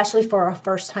 especially for a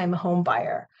first-time home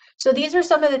buyer. So these are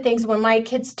some of the things. When my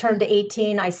kids turned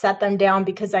 18, I set them down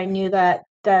because I knew that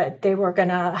they were going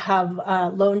to have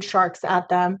loan sharks at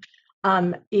them,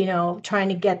 trying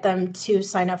to get them to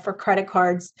sign up for credit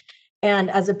cards.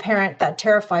 And as a parent, that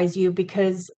terrifies you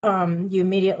because you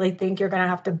immediately think you're going to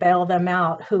have to bail them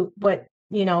out. What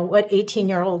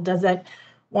 18-year-old doesn't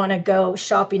want to go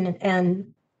shopping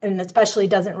and and especially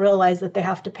doesn't realize that they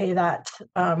have to pay that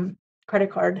credit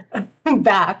card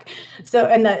back. So,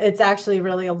 and that it's actually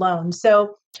really a loan.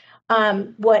 So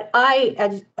what I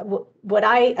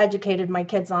educated my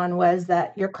kids on was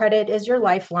that your credit is your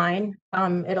lifeline.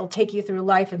 It'll take you through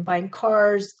life and buying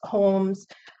cars, homes,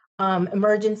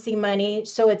 emergency money.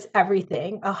 So it's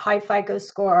everything. A high FICO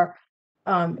score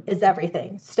is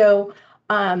everything. So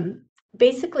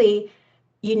basically,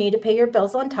 you need to pay your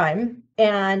bills on time.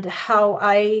 And how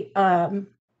I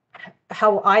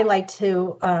like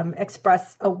to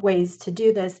express ways to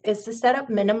do this is to set up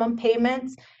minimum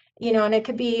payments, and it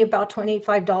could be about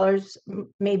 $25,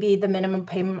 maybe the minimum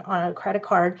payment on a credit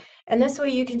card. And this way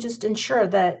you can just ensure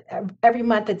that every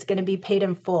month it's going to be paid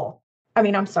in full.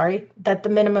 I'm sorry, that the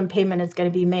minimum payment is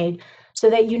going to be made so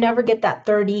that you never get that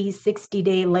 30,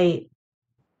 60-day late.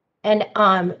 And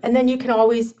then you can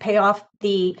always pay off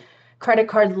the credit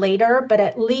card later, but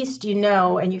at least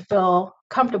and you feel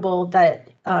comfortable that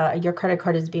your credit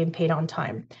card is being paid on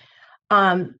time.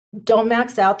 Don't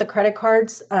max out the credit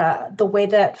cards. The way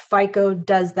that FICO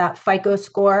does that FICO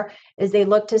score is they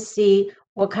look to see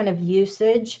what kind of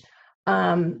usage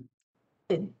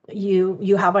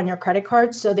you have on your credit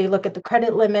card. So they look at the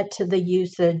credit limit to the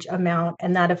usage amount,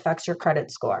 and that affects your credit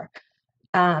score.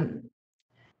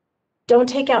 Don't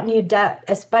take out new debt,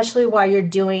 especially while you're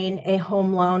doing a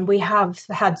home loan. We have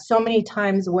had so many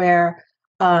times where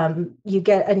you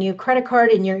get a new credit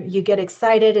card and you get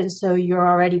excited, and so you're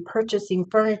already purchasing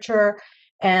furniture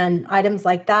and items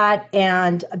like that,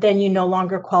 and then you no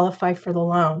longer qualify for the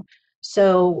loan.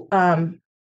 So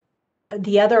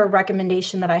the other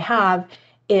recommendation that I have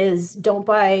is don't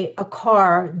buy a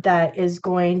car that is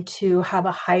going to have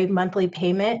a high monthly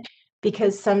payment,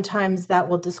 because sometimes that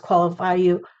will disqualify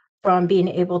you from being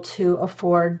able to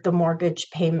afford the mortgage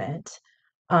payment.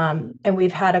 And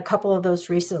we've had a couple of those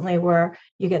recently where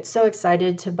you get so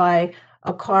excited to buy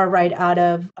a car right out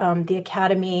of the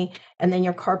academy, and then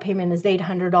your car payment is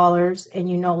 $800 and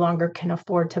you no longer can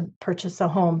afford to purchase a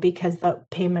home because the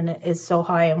payment is so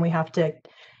high, and we have to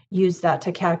use that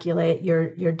to calculate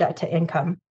your debt to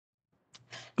income.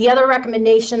 The other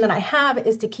recommendation that I have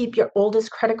is to keep your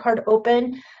oldest credit card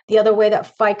open. The other way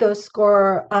that FICO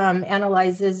score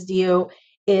analyzes you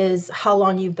is how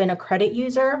long you've been a credit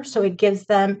user. So it gives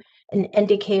them an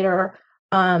indicator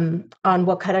on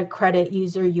what kind of credit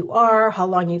user you are, how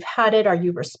long you've had it, are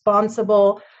you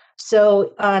responsible?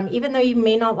 So even though you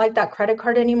may not like that credit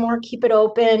card anymore, keep it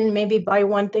open, maybe buy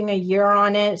one thing a year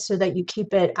on it so that you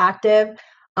keep it active,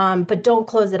 but don't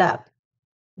close it up,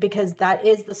 because that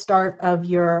is the start of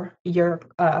your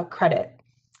credit.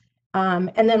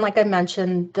 And then, like I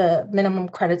mentioned, the minimum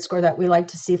credit score that we like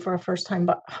to see for a first-time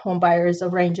home buyer is a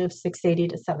range of 680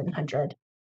 to 700.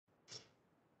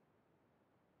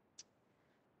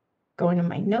 Going to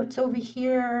my notes over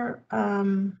here,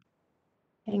 hang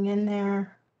in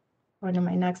there. Going to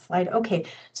my next slide. Okay,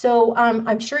 so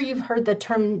I'm sure you've heard the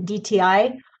term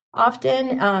DTI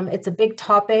often. It's a big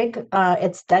topic.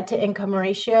 It's debt to income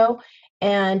ratio.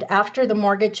 And after the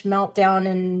mortgage meltdown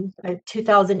in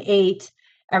 2008,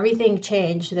 everything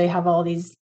changed. They have all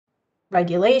these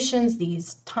regulations,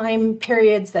 these time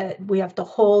periods that we have to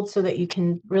hold so that you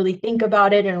can really think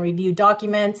about it and review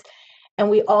documents. And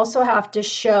we also have to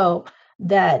show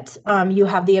that you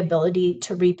have the ability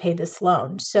to repay this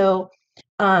loan. So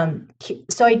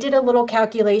I did a little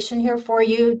calculation here for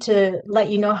you to let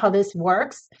you know how this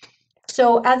works.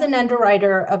 So as an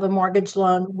underwriter of a mortgage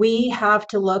loan, we have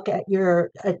to look at your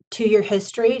 2-year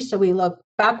history. So we look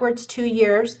backwards 2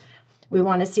 years. We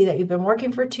want to see that you've been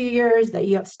working for 2 years, that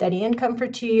you have steady income for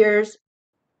 2 years,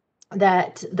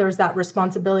 that there's that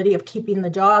responsibility of keeping the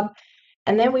job.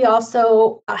 And then we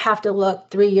also have to look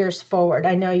 3 years forward.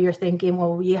 I know you're thinking,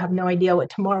 well, you have no idea what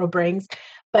tomorrow brings.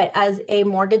 But as a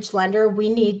mortgage lender, we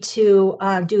need to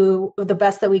do the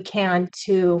best that we can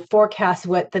to forecast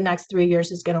what the next 3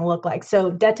 years is going to look like. So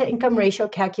debt to income ratio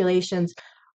calculations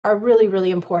are really,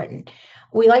 really important.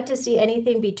 We like to see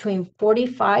anything between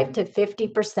 45 to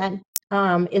 50%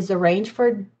 is the range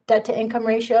for debt to income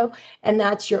ratio. And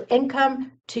that's your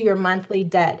income to your monthly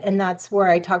debt. And that's where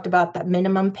I talked about that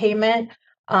minimum payment.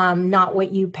 Not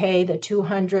what you pay, the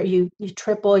 200, you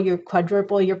triple, you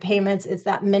quadruple your payments. It's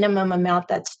that minimum amount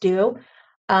that's due.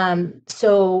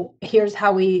 So here's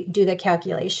how we do the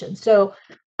calculation. So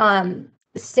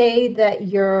say that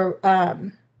your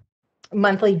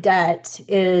monthly debt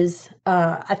is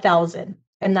 $1,000,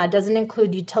 and that doesn't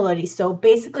include utilities. So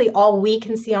basically all we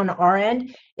can see on our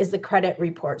end is the credit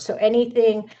report. So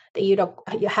anything that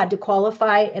you had to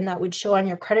qualify and that would show on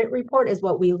your credit report is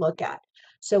what we look at.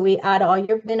 So we add all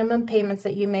your minimum payments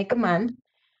that you make a month.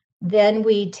 Then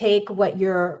we take what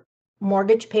your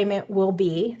mortgage payment will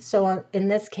be. So in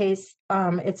this case,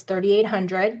 it's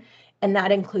 $3,800, and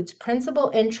that includes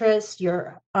principal, interest,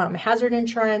 your hazard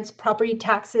insurance, property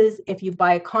taxes. If you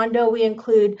buy a condo, we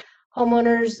include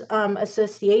homeowners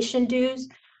association dues.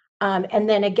 And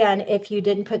then again, if you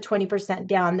didn't put 20%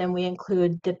 down, then we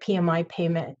include the PMI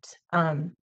payment.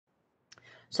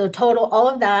 So total all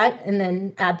of that, and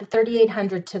then add the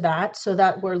 3,800 to that, so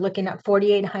that we're looking at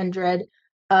 4,800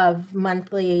 of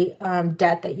monthly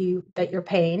debt that you're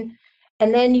paying.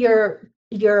 And then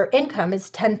your income is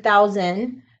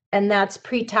 10,000, and that's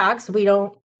pre-tax. We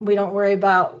don't worry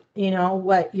about, you know,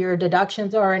 what your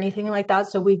deductions are or anything like that.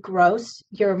 So we gross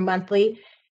your monthly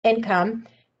income.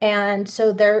 And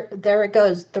so there it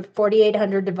goes. The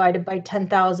 4,800 divided by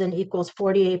 10,000 equals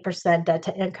 48% debt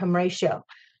to income ratio.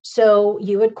 So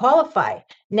you would qualify.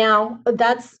 Now,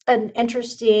 that's an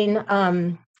interesting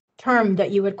term, that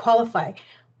you would qualify.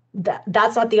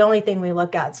 That's not the only thing we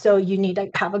look at. So you need to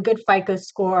have a good FICO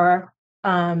score.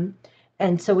 And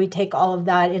so we take all of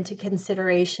that into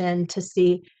consideration to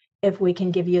see if we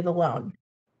can give you the loan.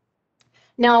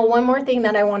 Now, one more thing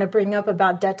that I want to bring up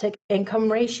about debt to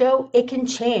income ratio, it can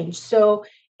change. So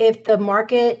if the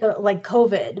market, like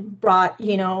COVID, brought,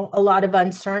 you know, a lot of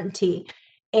uncertainty,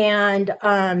 and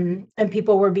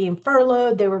people were being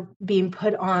furloughed, they were being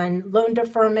put on loan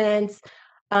deferments,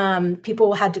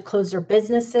 people had to close their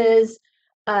businesses.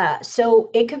 So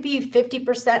it could be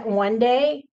 50% one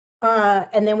day,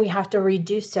 and then we have to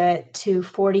reduce it to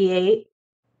 48,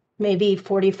 maybe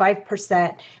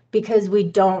 45%, because we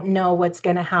don't know what's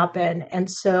going to happen.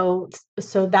 And so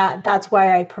that's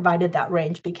why I provided that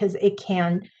range, because it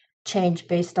can change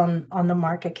based on the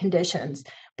market conditions.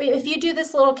 But if you do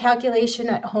this little calculation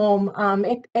at home,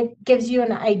 it gives you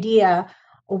an idea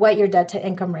what your debt to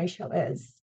income ratio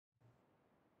is.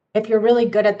 If you're really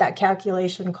good at that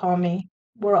calculation, call me.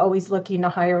 We're always looking to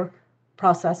hire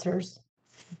processors.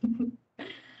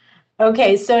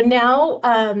 Okay, so now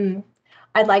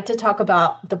I'd like to talk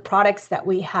about the products that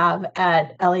we have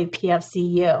at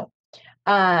LAPFCU.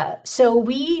 So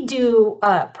we do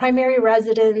primary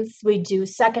residence, we do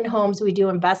second homes, we do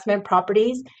investment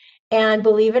properties, and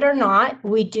believe it or not,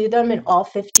 we do them in all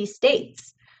 50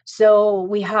 states. So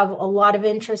we have a lot of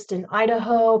interest in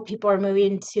Idaho. People are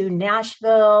moving to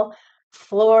Nashville,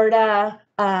 Florida,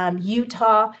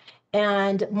 Utah,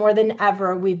 and more than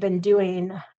ever, we've been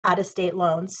doing out-of-state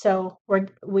loans. So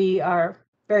we are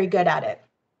very good at it.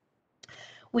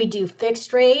 We do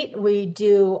fixed rate, we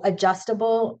do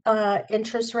adjustable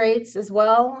interest rates as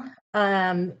well.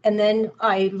 And then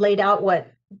I laid out what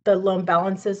the loan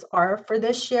balances are for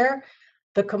this year: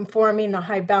 the conforming, the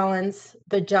high balance,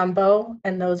 the jumbo,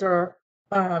 and those are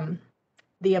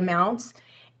the amounts.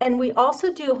 And we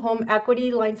also do home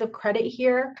equity lines of credit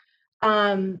here.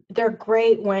 They're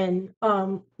great when,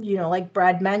 you know, like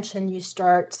Brad mentioned, you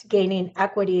start gaining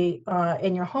equity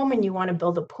in your home and you want to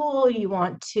build a pool, you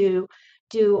want to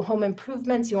do home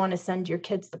improvements, you want to send your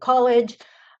kids to college.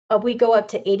 We go up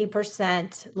to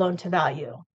 80% loan to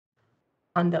value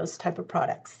on those type of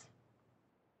products.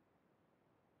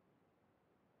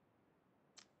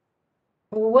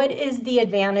 What is the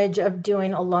advantage of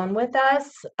doing a loan with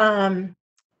us?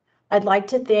 I'd like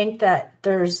to think that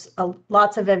there's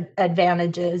lots of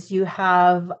advantages. You're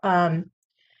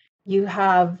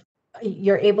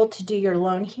able to do your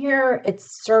loan here.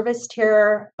 It's serviced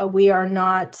here. We are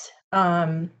not,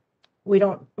 we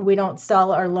don't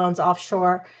sell our loans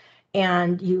offshore,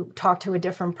 and you talk to a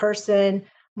different person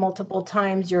multiple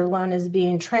times. Your loan is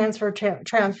being transferred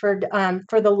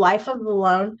for the life of the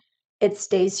loan. It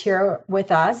stays here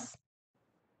with us.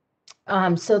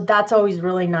 So that's always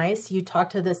really nice. You talk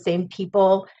to the same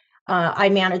people. I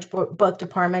manage both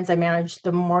departments. I manage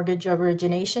the mortgage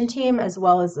origination team as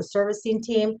well as the servicing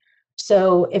team.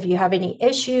 So if you have any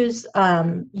issues,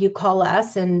 you call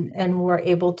us, and we're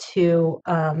able to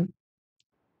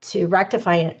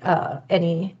rectify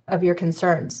any of your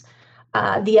concerns.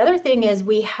 The other thing is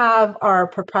we have our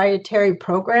proprietary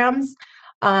programs,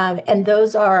 and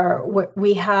those are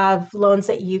we have loans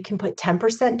that you can put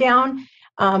 10% down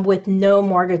with no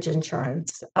mortgage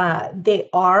insurance. They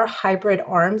are hybrid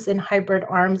ARMs, and hybrid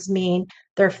ARMs mean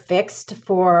they're fixed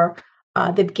for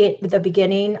the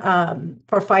beginning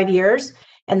for 5 years,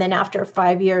 and then after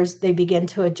 5 years they begin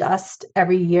to adjust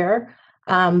every year.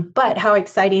 But how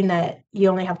exciting that you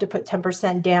only have to put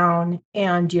 10% down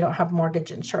and you don't have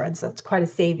mortgage insurance. That's quite a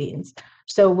savings.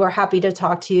 So we're happy to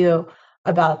talk to you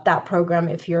about that program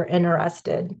if you're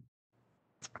interested.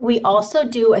 We also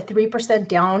do a 3%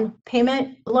 down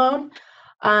payment loan,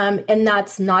 and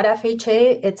that's not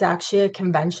FHA. It's actually a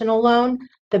conventional loan.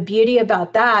 The beauty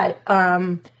about that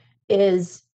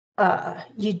is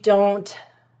you don't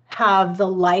have the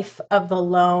life of the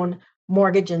loan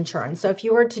mortgage insurance. So if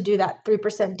you were to do that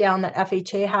 3% down that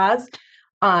FHA has,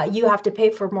 you have to pay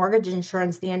for mortgage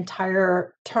insurance the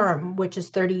entire term, which is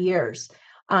 30 years.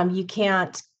 You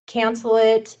can't cancel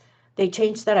it. They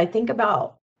changed that, I think,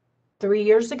 about 3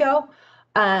 years ago.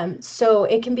 So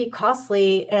it can be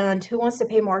costly, and who wants to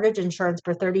pay mortgage insurance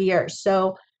for 30 years?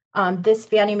 So this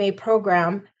Fannie Mae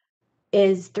program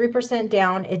is 3%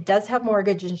 down. It does have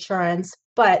mortgage insurance,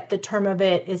 but the term of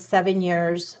it is 7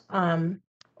 years,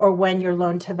 or when your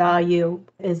loan to value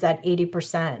is at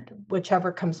 80%,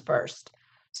 whichever comes first.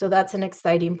 So that's an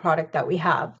exciting product that we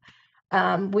have.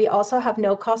 We also have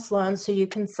no cost loans, so you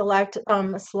can select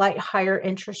a slight higher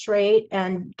interest rate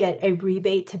and get a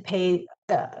rebate to pay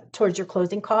towards your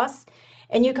closing costs.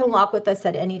 And you can lock with us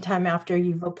at any time after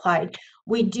you've applied.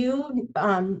 We do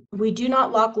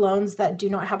not lock loans that do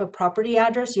not have a property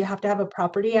address. You have to have a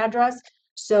property address.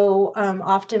 So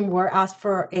often we're asked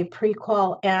for a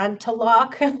pre-qual and to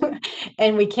lock,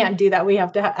 and we can't do that. We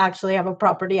have to actually have a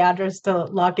property address to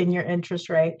lock in your interest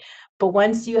rate. But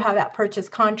once you have that purchase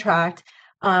contract,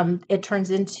 it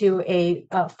turns into a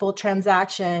full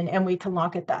transaction, and we can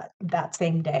lock it that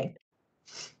same day.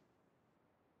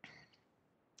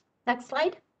 Next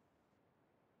slide.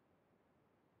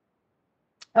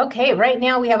 Okay, right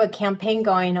now we have a campaign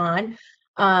going on.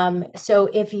 So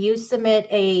if you submit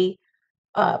a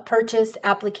purchase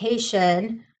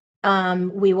application,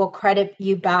 we will credit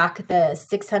you back the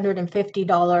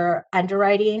 $650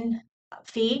 underwriting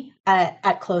fee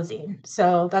at closing.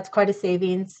 So that's quite a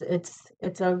savings.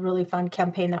 It's a really fun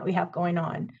campaign that we have going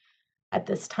on at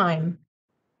this time.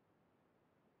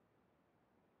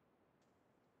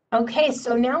 Okay,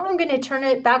 so now I'm going to turn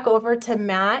it back over to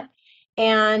Matt.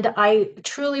 And I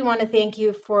truly want to thank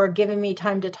you for giving me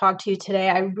time to talk to you today.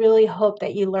 I really hope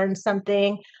that you learned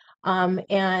something,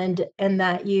 and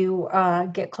that you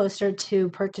get closer to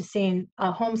purchasing a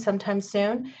home sometime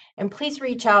soon. And please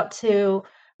reach out to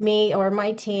me or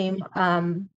my team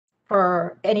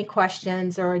for any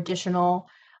questions or additional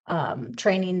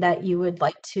training that you would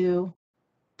like to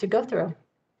go through.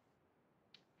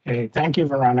 Hey, thank you,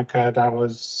 Veronica. That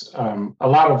was a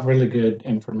lot of really good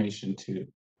information too.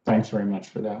 Thanks very much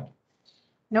for that.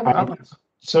 No problem.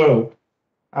 So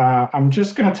I'm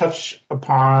just going to touch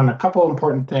upon a couple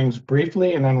important things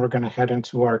briefly, and then we're going to head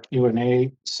into our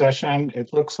Q&A session.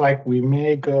 It looks like we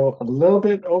may go a little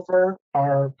bit over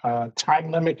our time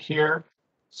limit here.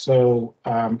 So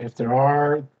if there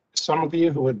are some of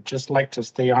you who would just like to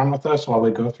stay on with us while we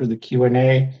go through the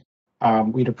Q&A,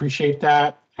 we'd appreciate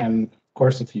that. And of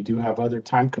course, if you do have other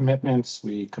time commitments,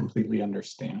 we completely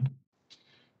understand.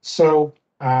 So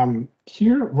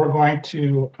here we're going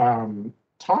to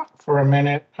talk for a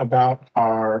minute about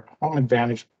our Home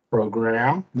Advantage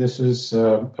program. This is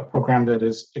a program that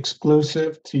is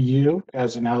exclusive to you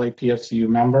as an LAPFCU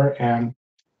member. And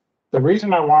the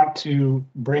reason I want to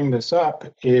bring this up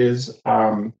is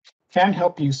can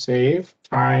help you save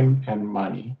time and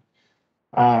money.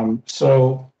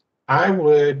 So I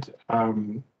would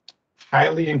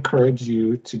highly encourage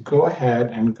you to go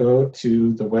ahead and go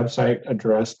to the website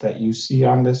address that you see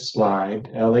on this slide,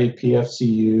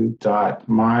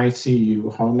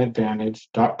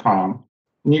 lapfcu.mycuhomeadvantage.com.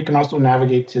 And you can also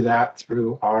navigate to that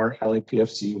through our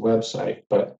LAPFCU website.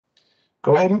 But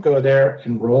go ahead and go there,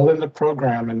 enroll in the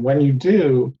program. And when you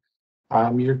do,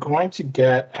 you're going to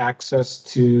get access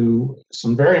to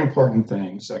some very important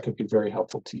things that could be very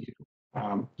helpful to you.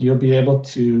 You'll be able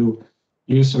to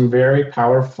use some very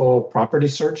powerful property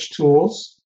search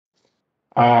tools.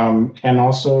 And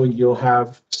also you'll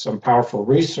have some powerful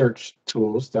research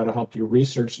tools that'll help you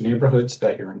research neighborhoods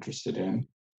that you're interested in.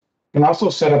 You can also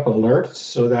set up alerts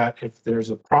so that if there's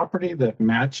a property that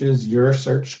matches your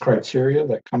search criteria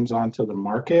that comes onto the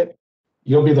market,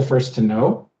 you'll be the first to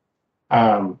know.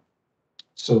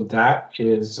 So that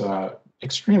is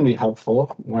extremely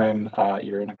helpful when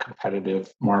you're in a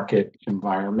competitive market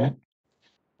environment.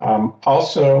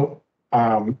 Also,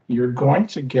 you're going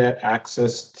to get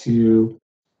access to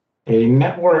a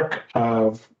network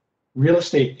of real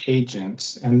estate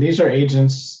agents, and these are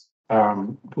agents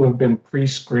who have been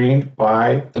pre-screened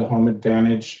by the Home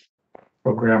Advantage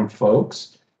program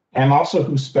folks, and also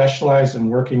who specialize in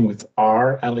working with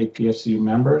our LAPFCU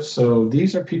members. So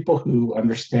these are people who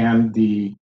understand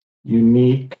the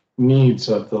unique needs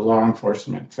of the law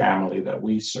enforcement family that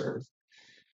we serve.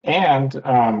 And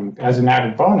as an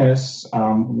added bonus,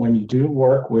 when you do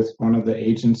work with one of the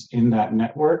agents in that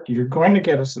network, you're going to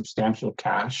get a substantial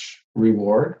cash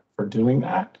reward for doing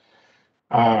that.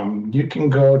 You can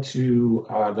go to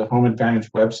the Home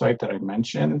Advantage website that I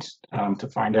mentioned to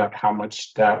find out how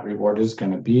much that reward is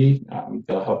going to be.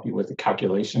 They'll help you with the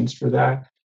calculations for that.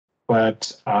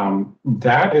 But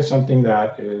that is something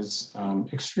that is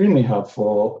extremely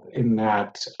helpful in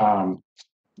that,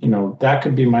 that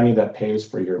could be money that pays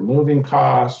for your moving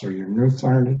costs or your new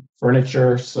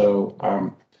furniture.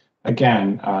 So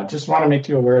again, just want to make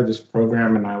you aware of this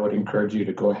program, and I would encourage you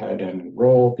to go ahead and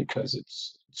enroll because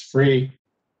it's free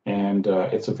and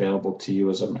it's available to you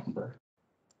as a member.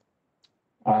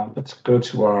 Let's go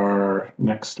to our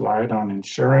next slide on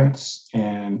insurance.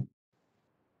 And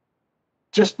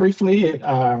just briefly,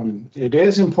 it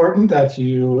is important that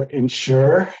you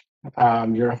insure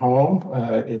your home.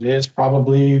 It is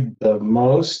probably the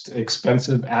most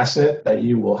expensive asset that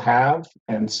you will have.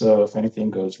 And so if anything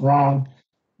goes wrong,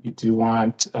 you do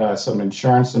want some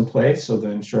insurance in place so the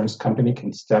insurance company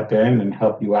can step in and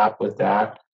help you out with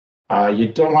that.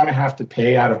 You don't want to have to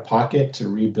pay out of pocket to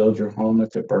rebuild your home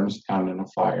if it burns down in a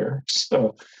fire.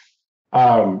 So,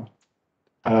 there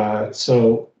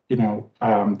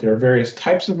are various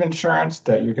types of insurance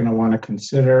that you're going to want to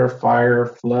consider: fire,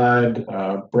 flood.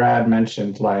 Brad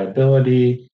mentioned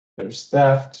liability. There's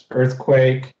theft,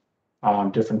 earthquake,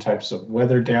 different types of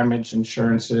weather damage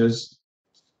insurances.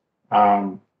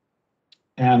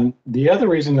 And the other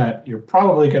reason that you're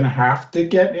probably going to have to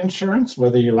get insurance,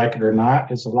 whether you like it or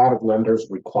not, is a lot of lenders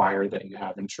require that you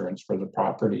have insurance for the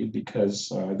property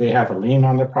because they have a lien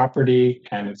on the property,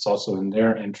 and it's also in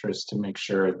their interest to make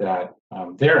sure that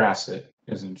their asset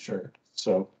is insured.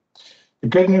 So the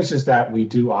good news is that we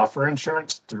do offer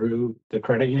insurance through the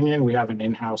credit union. We have an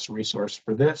in-house resource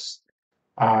for this.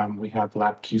 We have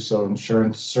LabCuso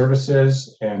Insurance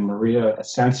Services, and Maria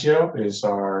Asensio is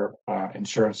our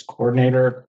insurance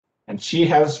coordinator, and she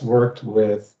has worked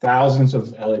with thousands of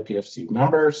LAPFC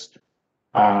members,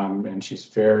 and she's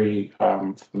very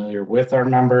familiar with our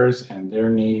members and their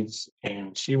needs,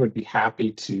 and she would be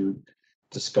happy to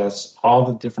discuss all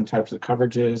the different types of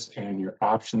coverages and your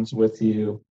options with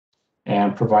you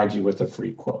and provide you with a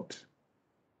free quote.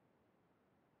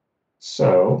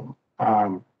 So,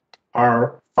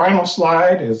 our final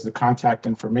slide is the contact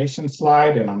information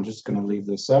slide, and I'm just going to leave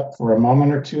this up for a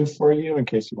moment or two for you in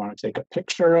case you want to take a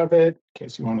picture of it, in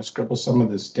case you want to scribble some of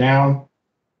this down.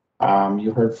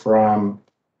 You heard from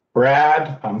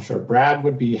Brad. I'm sure Brad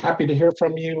would be happy to hear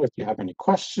from you if you have any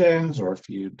questions or if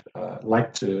you'd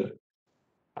like to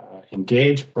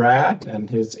engage Brad and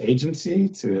his agency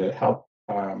to help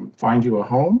find you a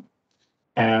home.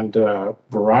 And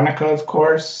Veronica, of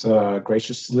course,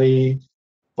 graciously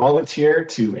volunteer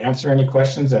to answer any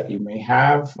questions that you may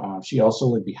have. She also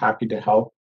would be happy to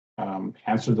help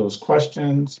answer those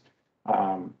questions.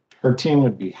 Her team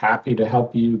would be happy to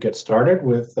help you get started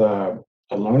with a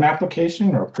loan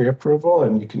application or pre-approval,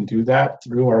 and you can do that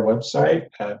through our website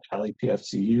at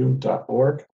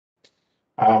lapfcu.org.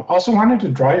 Also wanted to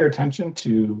draw your attention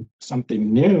to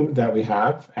something new that we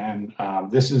have, and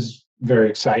this is very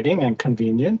exciting and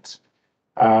convenient.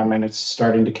 And it's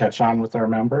starting to catch on with our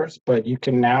members, but you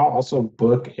can now also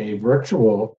book a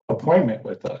virtual appointment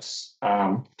with us.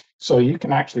 So you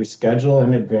can actually schedule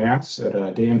in advance at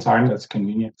a day and time that's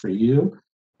convenient for you,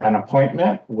 an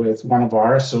appointment with one of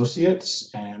our associates.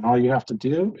 And all you have to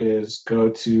do is go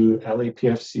to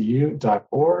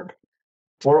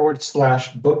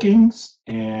lapfcu.org/bookings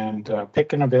and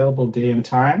pick an available day and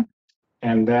time.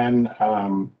 And then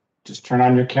just turn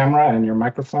on your camera and your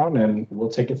microphone and we'll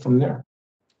take it from there.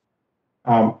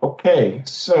 Okay,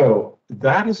 so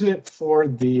that is it for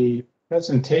the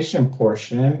presentation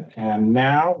portion, and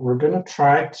now we're going to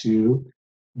try to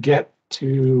get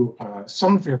to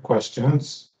some of your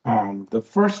questions. The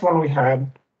first one we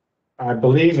had, I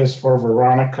believe, is for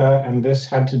Veronica, and this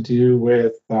had to do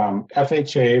with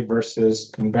FHA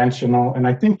versus conventional, and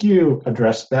I think you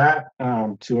addressed that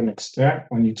to an extent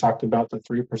when you talked about the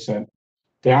 3%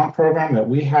 down program that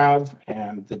we have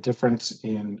and the difference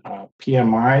in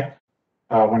PMI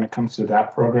when it comes to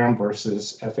that program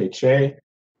versus FHA.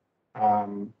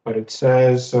 But it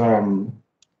says,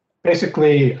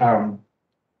 basically,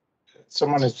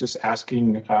 someone is just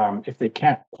asking if they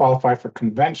can't qualify for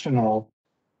conventional,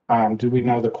 do we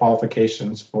know the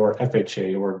qualifications for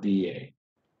FHA or VA?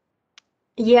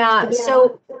 Yeah,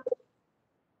 so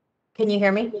can you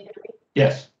hear me?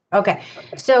 Yes. Okay,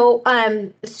 so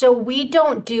so we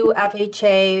don't do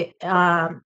FHA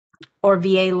or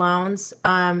VA loans.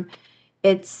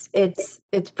 It's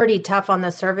pretty tough on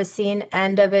the servicing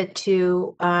end of it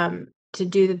to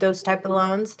do those type of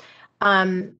loans.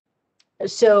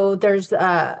 So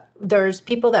there's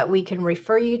people that we can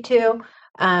refer you to.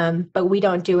 but we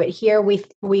don't do it here.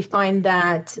 We find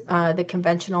that the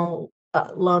conventional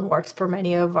loan works for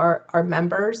many of our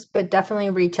members, but definitely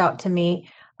reach out to me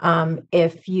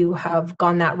if you have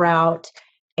gone that route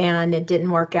and it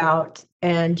didn't work out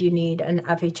and you need an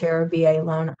FHA or VA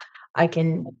loan. I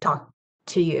can talk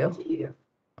to you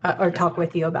or talk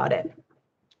with you about it.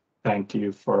 Thank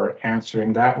you for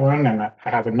answering that one. And I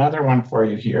have another one for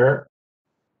you here.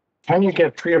 Can you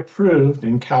get pre-approved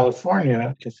in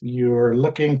California if you're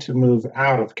looking to move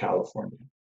out of California?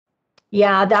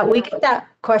 Yeah, that we get that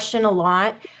question a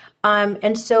lot.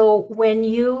 And so when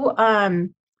you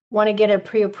want to get a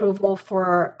pre-approval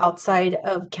for outside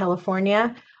of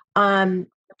California,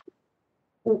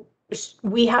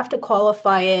 we have to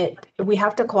qualify it. We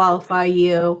have to qualify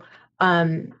you.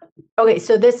 Okay,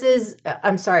 so this is,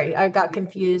 I'm sorry, I got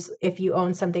confused. If you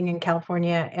own something in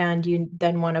California and you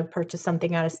then want to purchase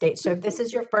something out of state. So if this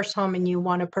is your first home and you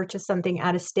want to purchase something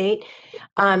out of state,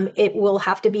 it will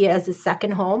have to be as a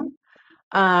second home.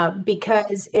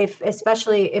 Because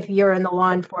especially if you're in the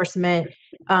law enforcement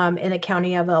in the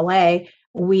county of LA,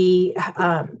 we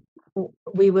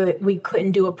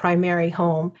couldn't do a primary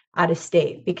home out of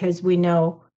state because we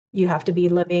know you have to be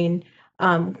living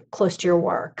close to your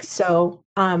work. So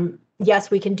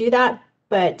yes, we can do that,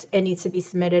 but it needs to be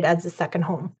submitted as a second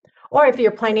home. Or if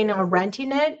you're planning on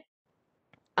renting it,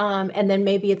 and then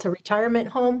maybe it's a retirement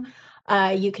home,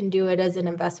 you can do it as an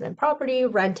investment property,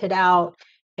 rent it out,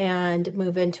 and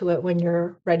move into it when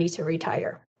you're ready to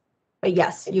retire. But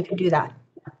yes, you can do that.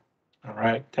 All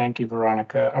right. Thank you,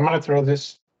 Veronica. I'm going to throw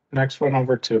this next one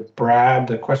over to Brad.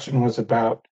 The question was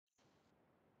about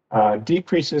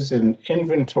decreases in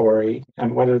inventory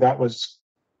and whether that was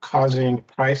causing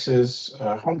prices,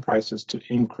 home prices to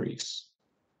increase.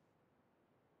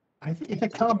 I think it's a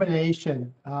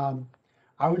combination.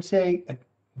 I would say,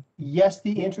 yes,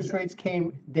 the interest rates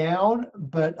came down,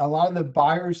 but a lot of the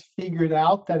buyers figured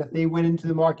out that if they went into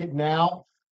the market now,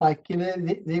 like,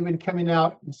 they've been coming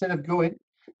out, instead of going,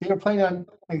 they were planning on,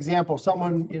 example,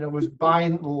 someone, was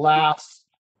buying last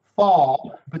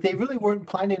fall, but they really weren't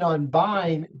planning on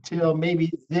buying till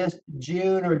maybe this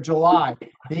June or July.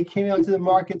 They came out to the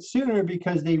market sooner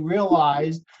because they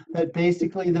realized that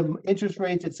basically the interest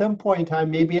rates at some point in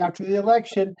time, maybe after the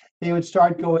election, they would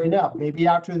start going up. Maybe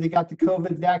after they got the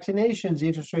COVID vaccinations, the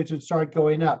interest rates would start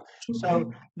going up.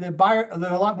 So there are a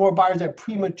lot more buyers that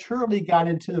prematurely got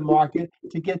into the market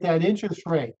to get that interest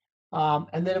rate.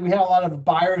 And then we had a lot of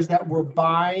buyers that were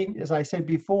buying, as I said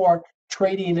before,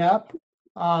 trading up,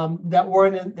 that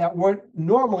weren't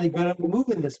normally going to move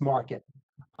in this market.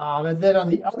 And then on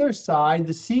the other side,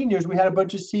 the seniors, we had a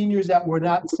bunch of seniors that were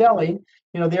not selling.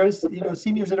 There's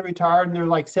seniors that are retired and they're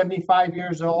like 75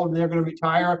 years old and they're going to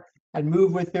retire and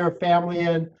move with their family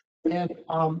in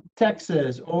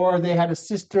Texas, or they had a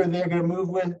sister they're going to move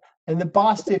with in the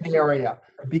Boston area.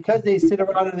 Because they sit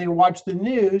around and they watch the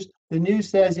news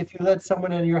says if you let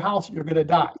someone in your house, you're going to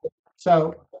die.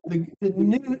 So the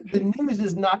news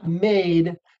is not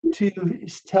made to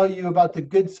tell you about the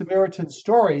Good Samaritan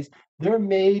stories. They're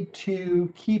made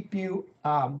to keep you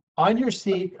on your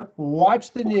seat,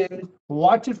 watch the news,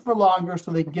 watch it for longer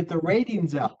so they can get the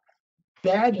ratings up.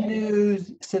 Bad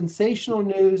news, sensational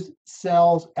news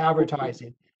sells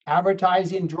advertising.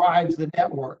 Advertising drives the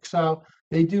network. So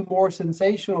they do more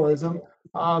sensationalism,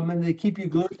 and they keep you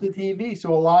glued to the TV.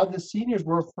 So a lot of the seniors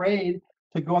were afraid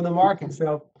to go on the market.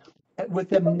 So with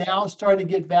them now starting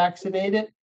to get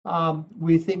vaccinated,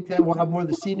 we think that we'll have more of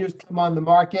the seniors come on the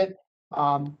market.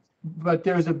 But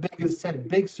there's a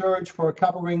big surge for a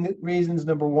couple reasons.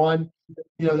 Number one,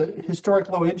 the historic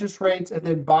low interest rates, and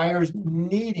then buyers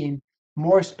needing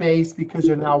more space because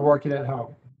they're now working at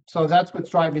home. So that's what's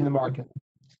driving the market.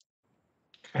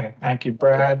 Okay, thank you,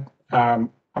 Brad. I'm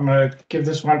going to give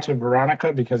this one to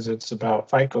Veronica because it's about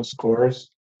FICO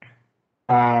scores.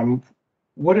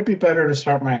 Would it be better to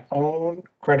start my own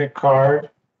credit card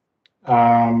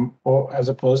or as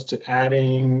opposed to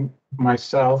adding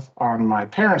myself on my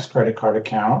parents' credit card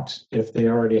account if they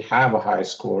already have a high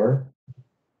score?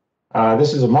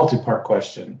 This is a multi-part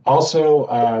question. Also,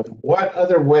 what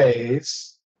other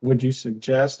ways would you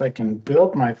suggest I can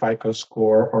build my FICO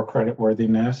score or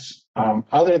creditworthiness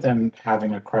other than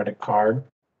having a credit card?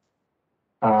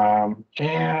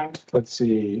 And let's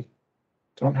see,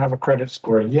 don't have a credit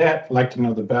score yet. Like to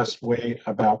know the best way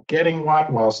about getting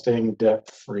one while staying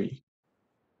debt-free.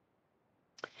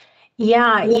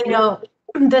 Yeah,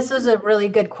 this is a really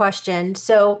good question.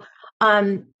 So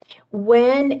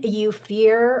when you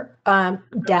fear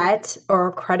debt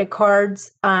or credit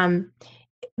cards,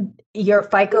 your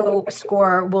FICO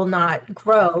score will not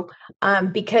grow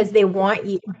because they want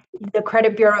you. the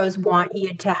credit bureaus want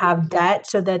you to have debt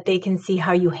so that they can see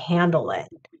how you handle it.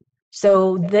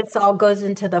 So this all goes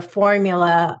into the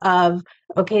formula of,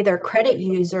 okay, they're credit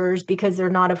users because they're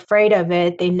not afraid of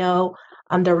it. They know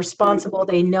they're responsible.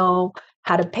 They know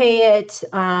how to pay it,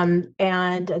 and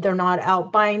they're not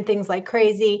out buying things like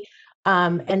crazy.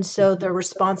 And so they're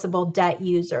responsible debt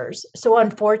users. So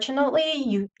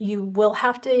unfortunately, you will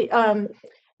have to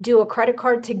do a credit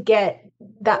card to get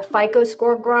that FICO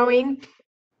score growing.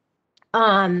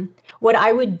 What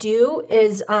I would do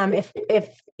is,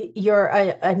 if you're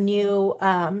a new,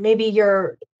 maybe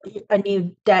you're a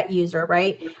new debt user,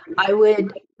 right? I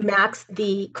would max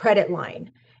the credit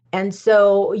line. And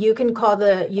so you can call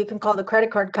the credit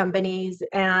card companies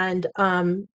and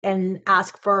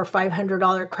ask for a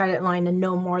 $500 credit line and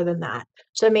no more than that.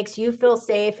 So it makes you feel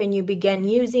safe and you begin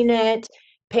using it,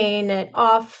 paying it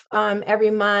off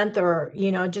every month, or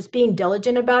just being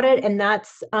diligent about it. And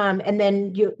that's and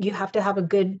then you have to have a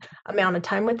good amount of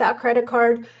time with that credit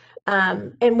card.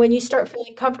 And when you start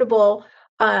feeling comfortable,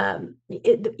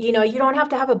 you don't have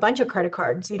to have a bunch of credit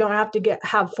cards. You don't have to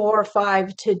have 4 or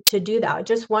 5 to do that.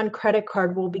 Just one credit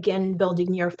card will begin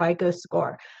building your FICO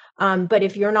score. But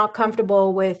if you're not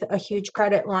comfortable with a huge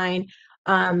credit line,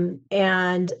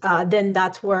 then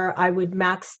that's where I would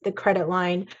max the credit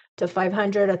line to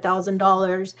 $500,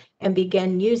 $1,000, and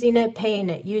begin using it, paying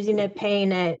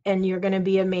it, and you're going to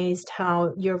be amazed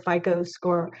how your FICO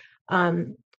score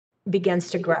begins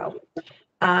to grow.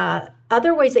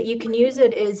 Other ways that you can use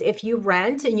it is if you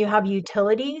rent and you have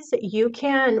utilities, you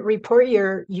can report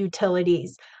your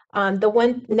utilities. The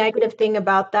one negative thing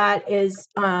about that is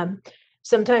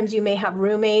sometimes you may have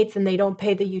roommates and they don't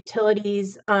pay the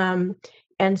utilities.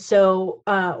 And so,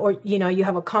 or, you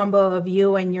have a combo of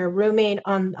you and your roommate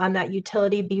on that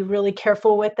utility. Be really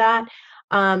careful with that.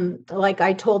 Like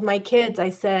I told my kids,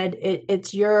 I said,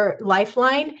 it's your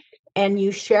lifeline and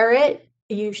you share it.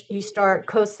 You start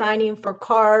co-signing for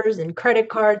cars and credit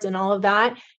cards and all of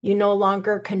that. You no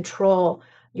longer control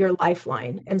your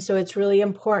lifeline. And so it's really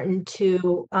important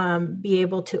to be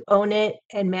able to own it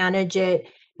and manage it,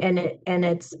 and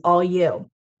it's all you.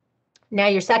 Now,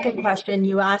 your second question,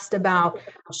 you asked about,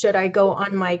 should I go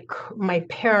on my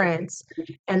parents,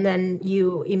 and then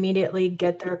you immediately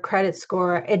get their credit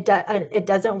score? It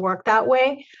doesn't work that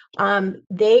way.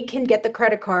 They can get the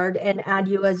credit card and add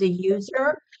you as a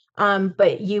user,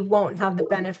 but you won't have the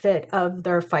benefit of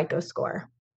their FICO score.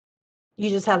 You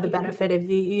just have the benefit of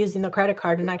you using the credit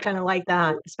card, and I kind of like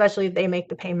that, especially if they make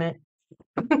the payment.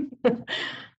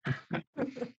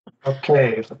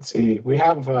 Okay, let's see. We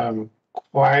have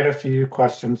quite a few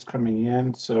questions coming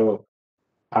in, so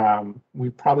we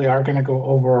probably are going to go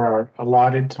over our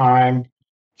allotted time,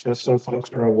 just so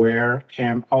folks are aware.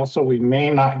 And also, we may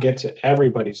not get to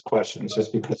everybody's questions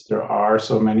just because there are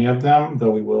so many of them,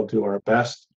 though we will do our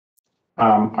best.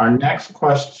 Our next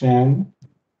question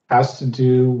has to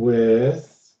do with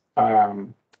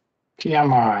PMI,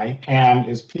 and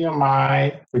is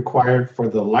PMI required for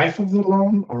the life of the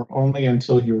loan or only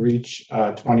until you reach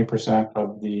 20%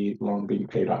 of the loan being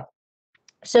paid off?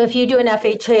 So if you do an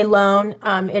FHA loan,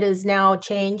 it is now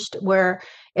changed where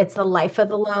it's the life of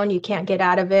the loan. You can't get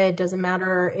out of it. It doesn't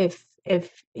matter if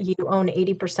you own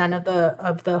 80%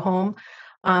 of the home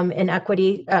in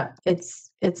equity.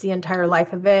 It's the entire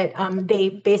life of it. They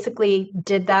basically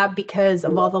did that because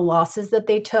of all the losses that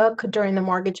they took during the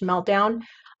mortgage meltdown.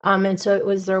 And so it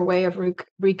was their way of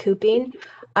recouping.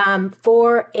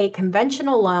 For a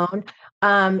conventional loan,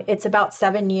 it's about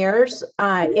 7 years.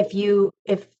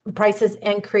 If prices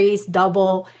increase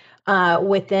double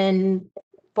within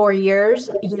 4 years,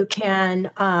 you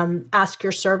can ask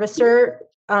your servicer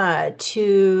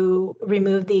to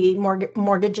remove the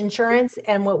mortgage insurance.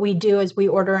 And what we do is we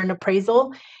order an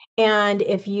appraisal. And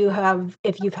if you've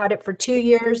had it for 2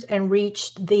 years and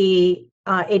reached the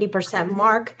 80%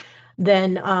 mark,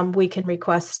 then we can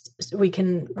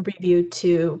review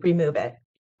to remove it.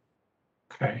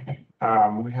 Okay,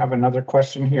 we have another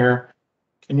question here.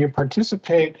 Can you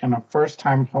participate in a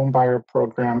first-time homebuyer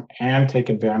program and take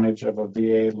advantage of a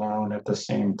VA loan at the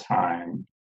same time?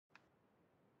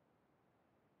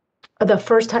 The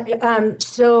first time,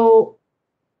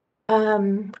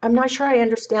 I'm not sure I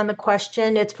understand the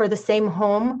question. It's for the same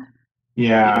home?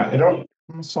 Yeah, it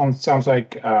almost sounds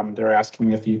like they're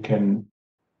asking if you can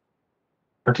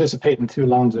participate in 2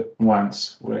 loans at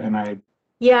once. And I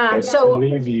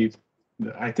believe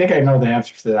I think I know the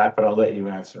answer to that, but I'll let you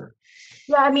answer.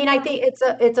 Yeah, I mean, I think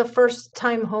it's a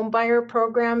first-time home buyer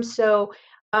program. So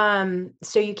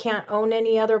you can't own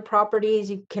any other properties.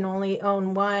 You can only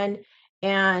own one.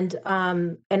 And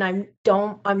I'm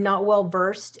not well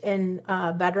versed in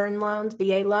veteran loans,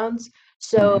 VA loans.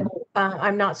 So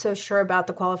I'm not so sure about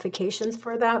the qualifications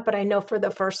for that, but I know for the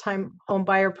first-time home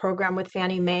buyer program with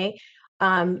Fannie Mae,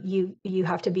 you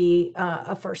have to be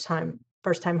a first-time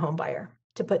home buyer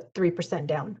to put 3%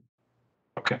 down.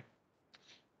 Okay.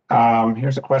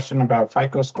 Here's a question about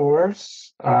FICO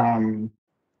scores.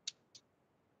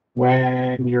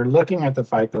 When you're looking at the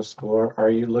FICO score, are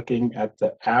you looking at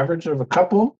the average of a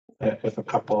couple, if a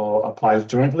couple applies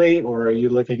jointly, or are you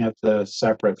looking at the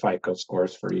separate FICO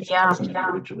scores for each person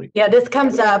individually? Yeah, this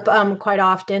comes up quite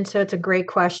often, so it's a great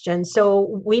question.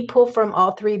 So we pull from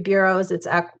all three bureaus. It's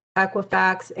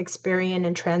Equifax, Experian,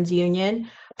 and TransUnion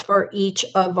for each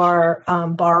of our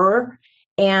borrower.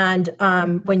 And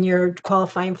when you're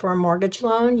qualifying for a mortgage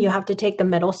loan, you have to take the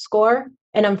middle score.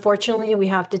 And unfortunately, we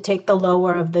have to take the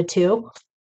lower of the two.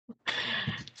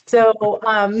 So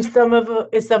some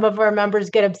of our members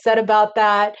get upset about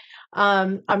that.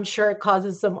 I'm sure it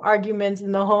causes some arguments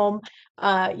in the home.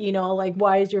 Like,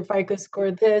 why is your FICO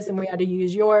score this and we had to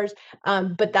use yours?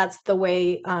 But that's the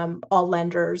way all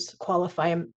lenders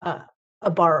qualify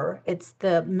a borrower. It's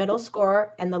the middle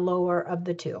score and the lower of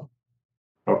the two.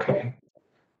 Okay.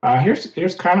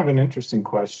 Here's kind of an interesting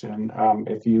question.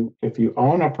 If you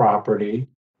own a property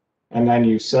and then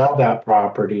you sell that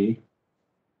property,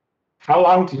 how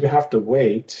long do you have to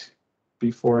wait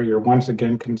before you're once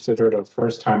again considered a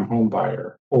first-time home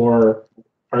buyer? Or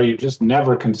are you just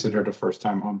never considered a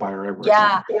first-time home buyer ever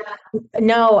again?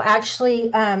 No, actually,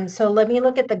 so let me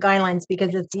look at the guidelines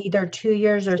because it's either 2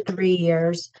 years or 3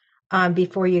 years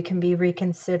before you can be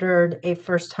reconsidered a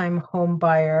first-time home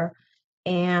buyer.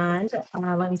 And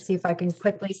let me see if I can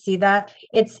quickly see that.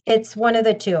 It's one of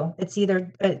the two. It's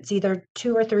either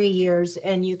 2 or 3 years,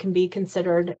 and you can be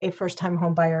considered a first-time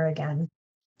home buyer again.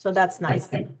 So that's nice.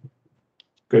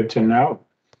 Good to know.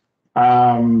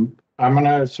 I'm going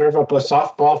to serve up a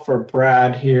softball for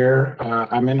Brad here.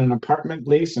 I'm in an apartment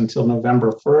lease until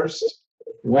November 1st.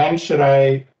 When should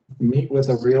I meet with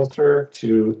a realtor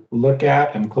to look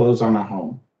at and close on a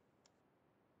home?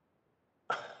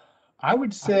 I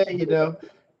would say,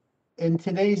 in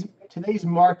today's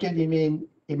market,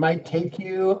 it might take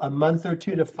you a month or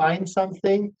two to find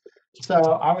something. So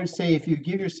I would say if you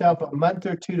give yourself a month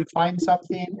or two to find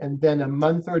something and then a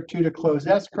month or two to close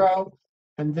escrow,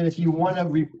 and then if you want to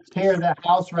repair the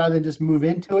house rather than just move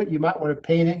into it, you might want to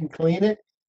paint it and clean it.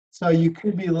 So you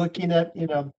could be looking at,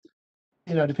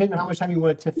 depending on how much time you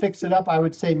want to fix it up, I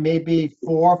would say maybe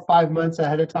 4 or 5 months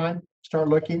ahead of time, start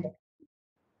looking.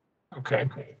 Okay,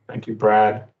 thank you,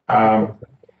 Brad. I'm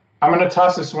going to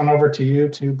toss this one over to you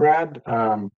too, Brad.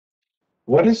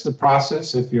 What is the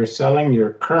process if you're selling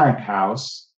your current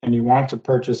house and you want to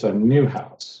purchase a new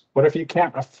house? What if you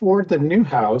can't afford the new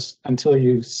house until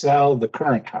you sell the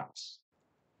current house?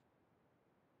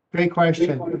 Great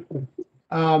question.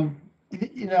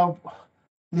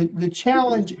 The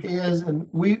challenge is, and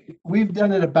we've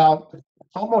done it about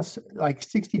almost like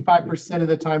 65% of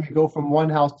the time to go from one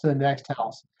house to the next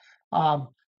house.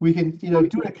 We can, do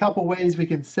it a couple ways. We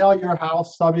can sell your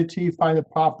house subject to you find the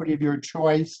property of your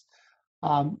choice.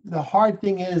 The hard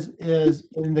thing is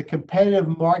in the competitive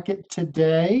market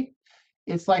today,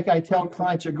 it's like I tell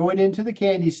clients, you're going into the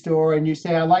candy store and you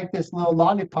say, I like this little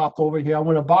lollipop over here, I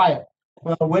want to buy it.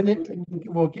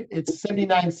 Well, it's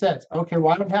 79 cents. Okay,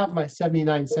 well, I don't have my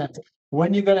 79 cents.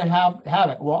 When are you going to have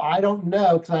it? Well, I don't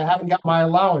know because I haven't got my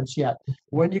allowance yet.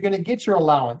 When are you going to get your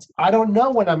allowance? I don't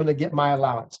know when I'm going to get my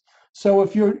allowance. So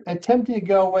if you're attempting to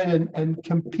go in and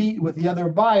compete with the other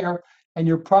buyer and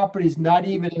your property is not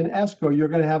even in escrow, you're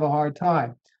going to have a hard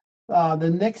time. The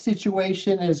next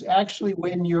situation is actually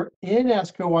when you're in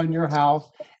escrow on your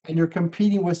house and you're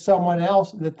competing with someone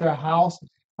else that their house,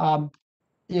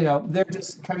 they're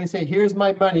just coming and say, here's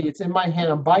my money, it's in my hand,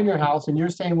 I'm buying your house. And you're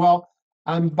saying, well,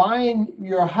 I'm buying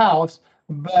your house,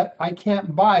 but I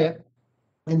can't buy it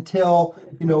until,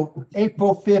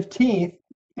 April 15th.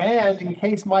 And in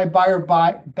case my buyer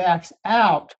backs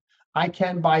out, I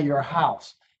can buy your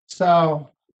house. So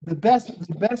the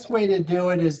best way to do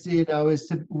it is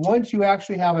to once you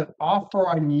actually have an offer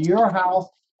on your house,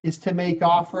 is to make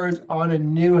offers on a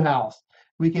new house.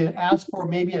 We can ask for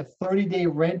maybe a 30-day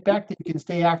rent back that you can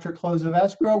stay after close of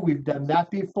escrow. We've done that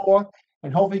before,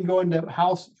 and hopefully go into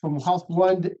from house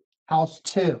 1 to house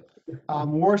 2.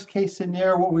 Worst case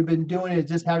scenario, what we've been doing is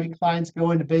just having clients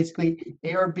go into basically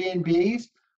Airbnbs,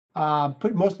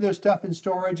 put most of their stuff in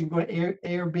storage and go to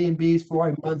Airbnbs for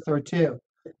a month or two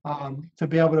to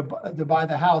be able to buy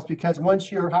the house, because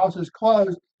once your house is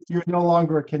closed, you're no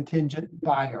longer a contingent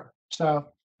buyer. So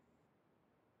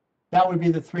that would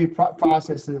be the three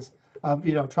processes of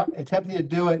attempting to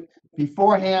do it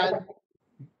beforehand,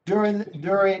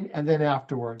 during, and then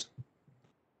afterwards.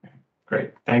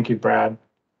 Great. Thank you, Brad.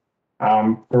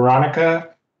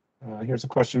 Veronica, here's a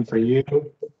question for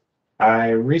you.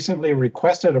 I recently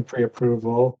requested a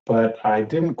pre-approval, but I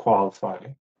didn't qualify.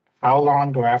 How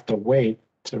long do I have to wait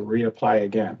to reapply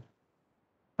again?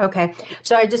 Okay,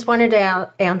 so I just wanted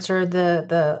to answer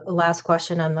the last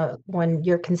question on the when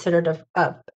you're considered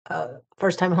a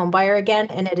first-time home buyer again,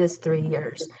 and it is 3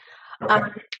 years.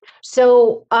 Okay.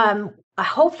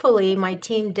 Hopefully my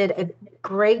team did a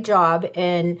great job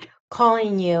in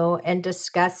calling you and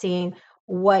discussing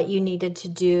what you needed to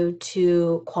do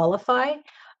to qualify,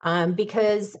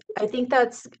 because I think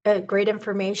that's great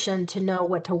information to know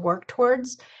what to work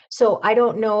towards. So I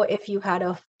don't know if you had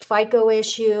a FICO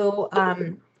issue,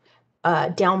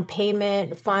 down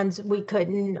payment funds we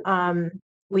couldn't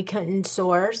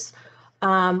source,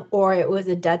 or it was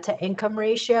a debt to income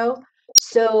ratio.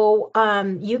 So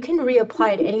you can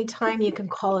reapply at any time. You can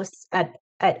call us at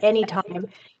any time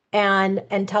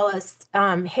and tell us,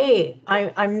 hey,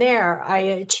 I'm there. I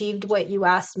achieved what you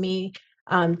asked me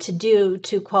to do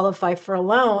to qualify for a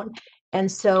loan. And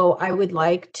so I would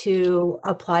like to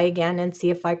apply again and see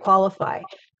if I qualify.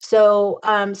 So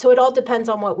it all depends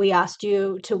on what we asked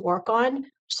you to work on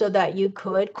so that you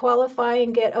could qualify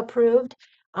and get approved,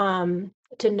 to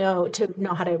know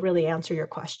how to really answer your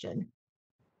question.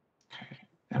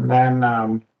 And then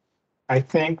I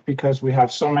think because we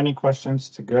have so many questions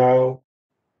to go,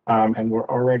 and we're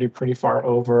already pretty far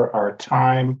over our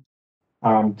time,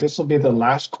 this will be the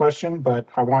last question, but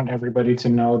I want everybody to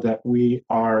know that we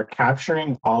are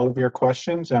capturing all of your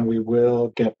questions and we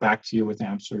will get back to you with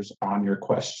answers on your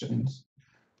questions.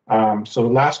 So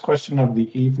the last question of the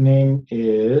evening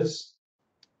is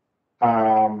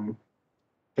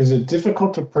it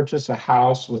difficult to purchase a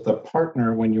house with a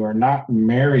partner when you are not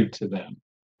married to them?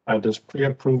 Does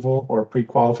pre-approval or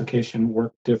pre-qualification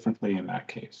work differently in that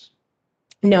case?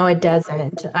 No, it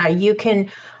doesn't. You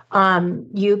can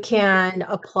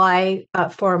apply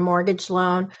for a mortgage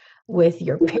loan with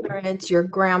your parents, your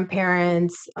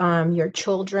grandparents, your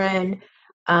children.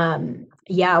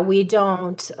 Yeah, we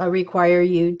don't require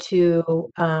you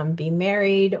to be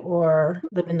married or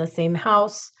live in the same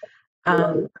house.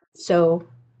 So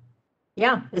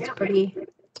yeah, it's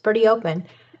pretty open.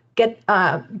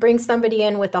 Bring somebody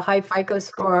in with a high FICO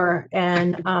score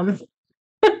and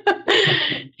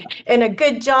and a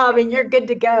good job, and you're good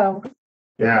to go.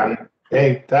 Yeah.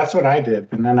 Hey, that's what I did.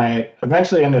 And then I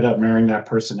eventually ended up marrying that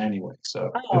person anyway.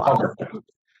 So Oh, it all worked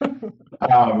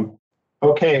out.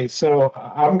 Okay, so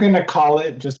I'm going to call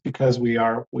it just because we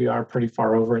are pretty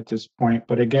far over at this point.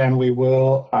 But again, we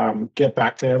will get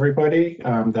back to everybody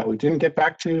that we didn't get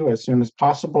back to as soon as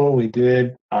possible. We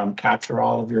did capture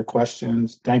all of your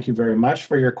questions. Thank you very much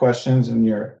for your questions and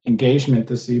your engagement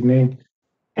this evening.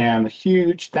 And a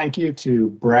huge thank you to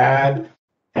Brad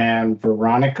and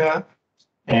Veronica.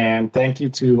 And thank you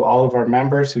to all of our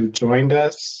members who joined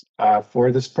us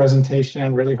for this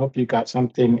presentation. Really hope you got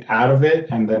something out of it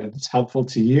and that it's helpful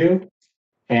to you.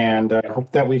 And I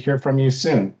hope that we hear from you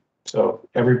soon. So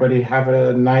everybody have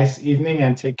a nice evening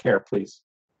and take care, please.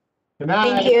 Good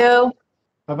night. Thank you.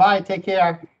 Bye-bye. Take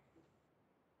care.